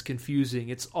serious, and it's confusing.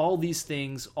 It's all these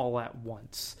things all at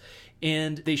once.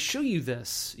 And they show you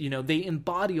this, they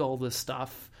embody all this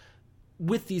stuff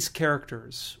with these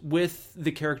characters, with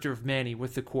the character of Manny,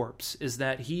 with the corpse, is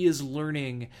that he is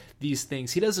learning these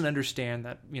things. He doesn't understand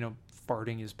that,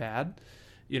 farting is bad.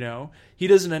 He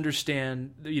doesn't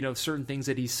understand, certain things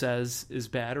that he says is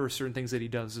bad or certain things that he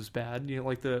does is bad.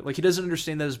 Like he doesn't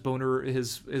understand that his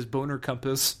boner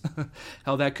compass,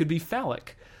 how that could be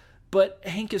phallic. But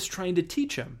Hank is trying to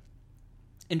teach him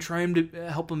and trying to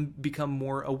help him become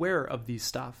more aware of these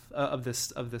stuff, of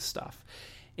this stuff.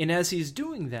 And as he's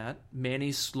doing that,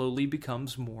 Manny slowly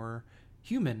becomes more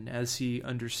human as he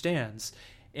understands.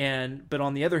 But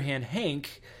on the other hand,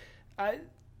 Hank, I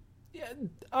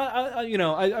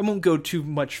won't go too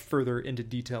much further into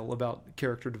detail about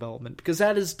character development because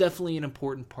that is definitely an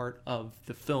important part of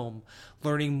the film,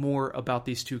 learning more about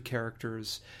these two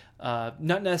characters.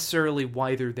 Not necessarily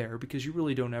why they're there, because you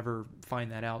really don't ever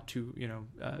find that out to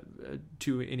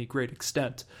any great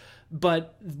extent.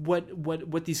 But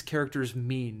what these characters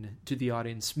mean to the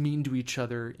audience, mean to each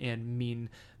other, and mean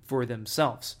for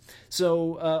themselves.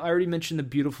 So I already mentioned the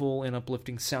beautiful and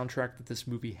uplifting soundtrack that this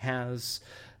movie has.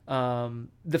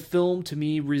 The film, to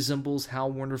me, resembles how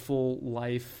wonderful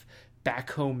life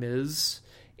back home is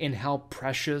and how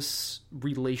precious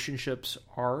relationships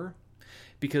are.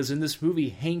 Because in this movie,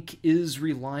 Hank is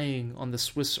relying on the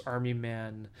Swiss Army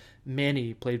man,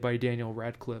 Manny, played by Daniel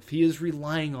Radcliffe. He is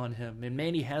relying on him, and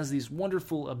Manny has these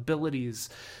wonderful abilities,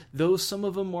 though some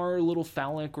of them are a little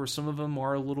phallic or some of them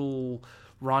are a little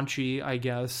raunchy, I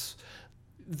guess.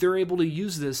 They're able to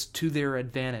use this to their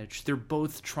advantage. They're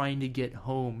both trying to get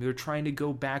home. They're trying to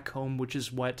go back home, which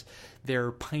is what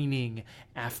they're pining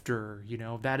after.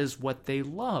 That is what they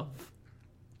love.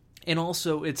 And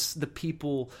also, it's the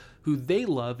people who they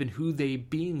love and who they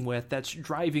being with that's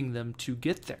driving them to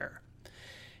get there.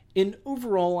 And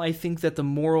overall, I think that the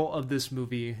moral of this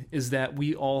movie is that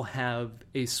we all have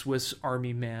a Swiss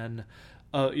Army man,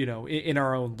 in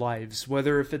our own lives.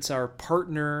 Whether if it's our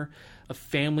partner, a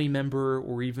family member,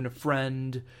 or even a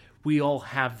friend, we all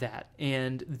have that.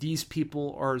 And these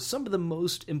people are some of the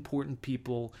most important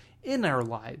people in our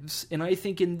lives. And I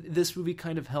think this movie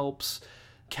kind of helps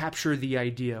capture the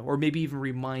idea, or maybe even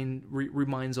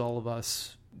reminds all of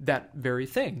us that very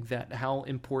thing, that how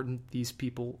important these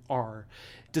people are,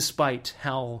 despite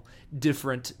how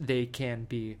different they can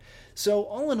be. So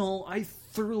all in all, I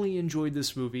thoroughly enjoyed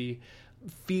this movie.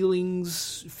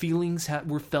 Feelings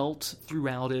were felt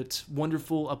throughout it.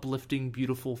 Wonderful, uplifting,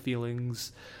 beautiful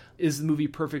feelings. Is the movie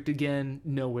perfect again?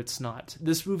 No, it's not.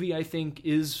 This movie, I think,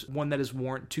 is one that is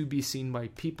warrant to be seen by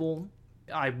people.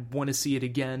 I want to see it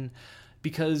again,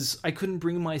 because I couldn't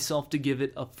bring myself to give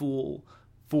it a full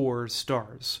 4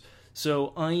 stars.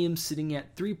 So I am sitting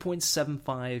at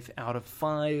 3.75 out of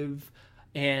 5,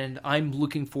 and I'm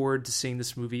looking forward to seeing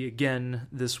this movie again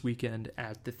this weekend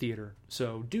at the theater.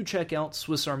 So do check out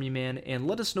Swiss Army Man and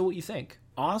let us know what you think.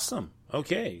 Awesome.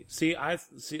 Okay. See,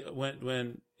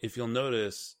 when if you'll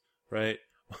notice, right,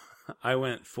 I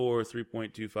went 4,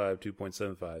 3.25,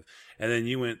 2.75, and then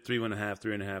you went 3.5,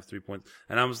 3.5, 3 points,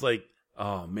 and I was like,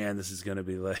 oh man, this is gonna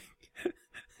be like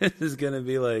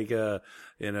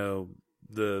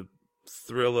the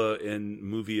Thrilla in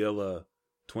Movieilla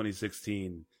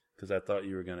 2016, because I thought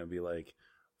you were gonna be like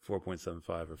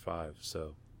 4.75 or 5.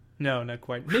 So no, not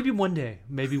quite. Maybe one day.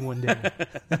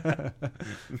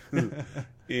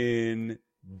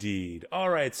 Indeed. All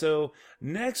right. So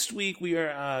next week we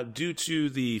are, due to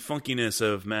the funkiness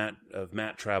of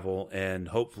Matt travel, and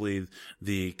hopefully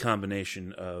the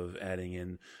combination of adding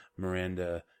in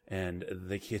Miranda and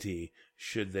the kitty,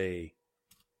 should they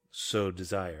so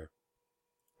desire,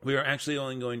 we are actually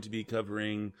only going to be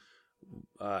covering,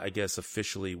 I guess,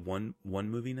 officially one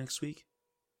movie next week.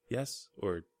 Yes,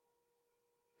 or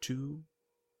 2.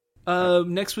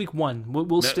 Next week, 1.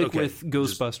 We'll stick with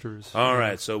Ghostbusters. All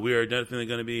right, so we are definitely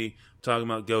going to be talking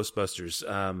about Ghostbusters.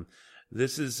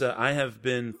 This is I have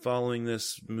been following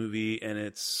this movie, and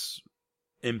it's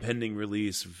impending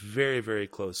release very, very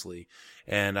closely.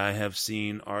 And I have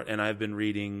seen art, and I've been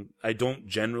reading, I don't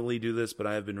generally do this, but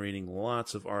I have been reading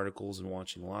lots of articles and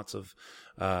watching lots of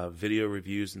video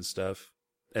reviews and stuff,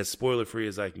 as spoiler-free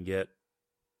as I can get.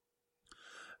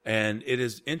 And it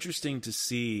is interesting to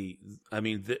see, I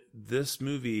mean, this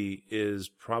movie is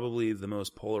probably the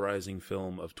most polarizing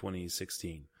film of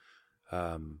 2016.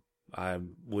 I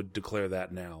would declare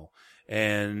that now.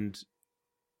 And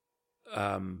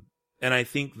I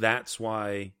think that's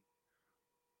why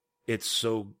it's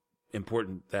so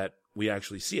important that we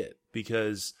actually see it,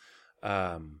 because,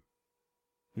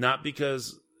 not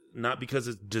because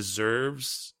it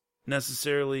deserves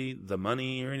necessarily the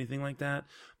money or anything like that,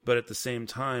 but at the same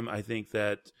time, I think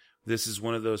that this is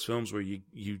one of those films where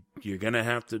you're gonna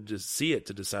have to just see it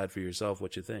to decide for yourself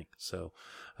what you think. So,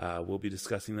 we'll be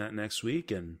discussing that next week,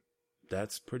 and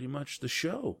that's pretty much the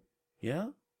show. Yeah?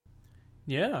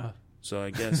 Yeah. So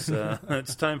I guess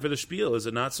it's time for the spiel, is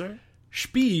it not, sir?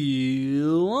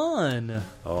 Spiel on.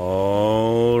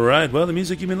 All right. Well, the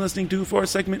music you've been listening to for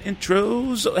segment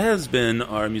intros has been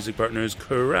our music partners,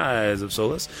 Cries of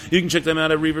Solace. You can check them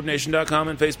out at ReverbNation.com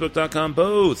and Facebook.com,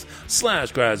 both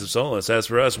 /Cries of Solace. As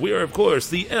for us, we are, of course,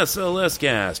 the SLS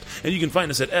Cast, and you can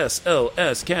find us at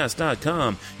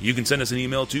slscast.com. You can send us an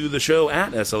email to the show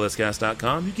at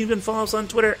slscast.com. You can even follow us on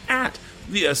Twitter at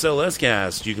the SLS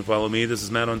Cast. You can follow me. This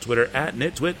is Matt on Twitter at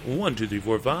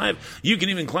nitwit12345. You can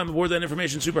even climb aboard that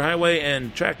information superhighway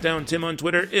and track down Tim on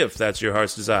Twitter if that's your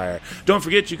heart's desire. Don't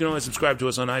forget, you can always subscribe to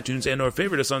us on iTunes and or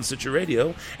favorite us on Stitcher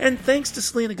Radio. And thanks to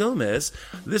Selena Gomez,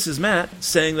 this is Matt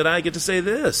saying that I get to say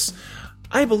this.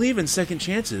 I believe in second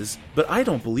chances, but I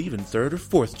don't believe in third or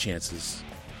fourth chances.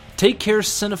 Take care,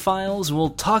 cinephiles. We'll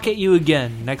talk at you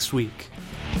again next week.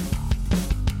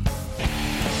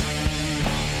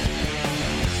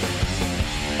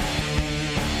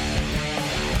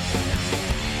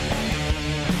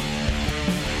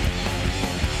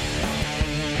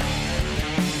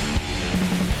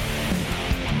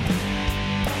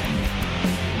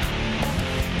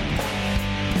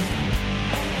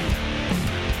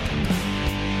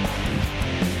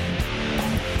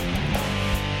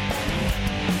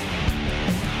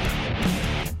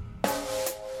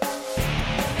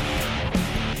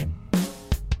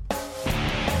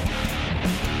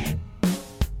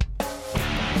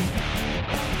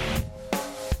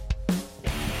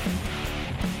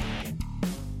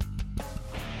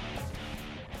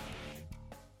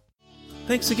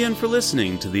 Thanks again for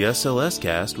listening to the SLS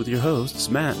Cast with your hosts,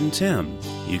 Matt and Tim.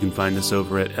 You can find us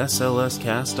over at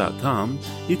slscast.com.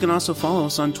 You can also follow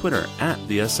us on Twitter at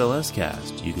the SLS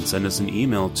Cast. You can send us an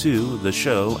email to the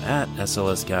show at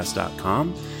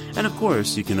slscast.com. And of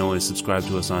course, you can always subscribe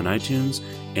to us on iTunes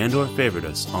and or favorite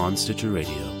us on Stitcher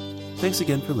Radio. Thanks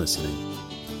again for listening.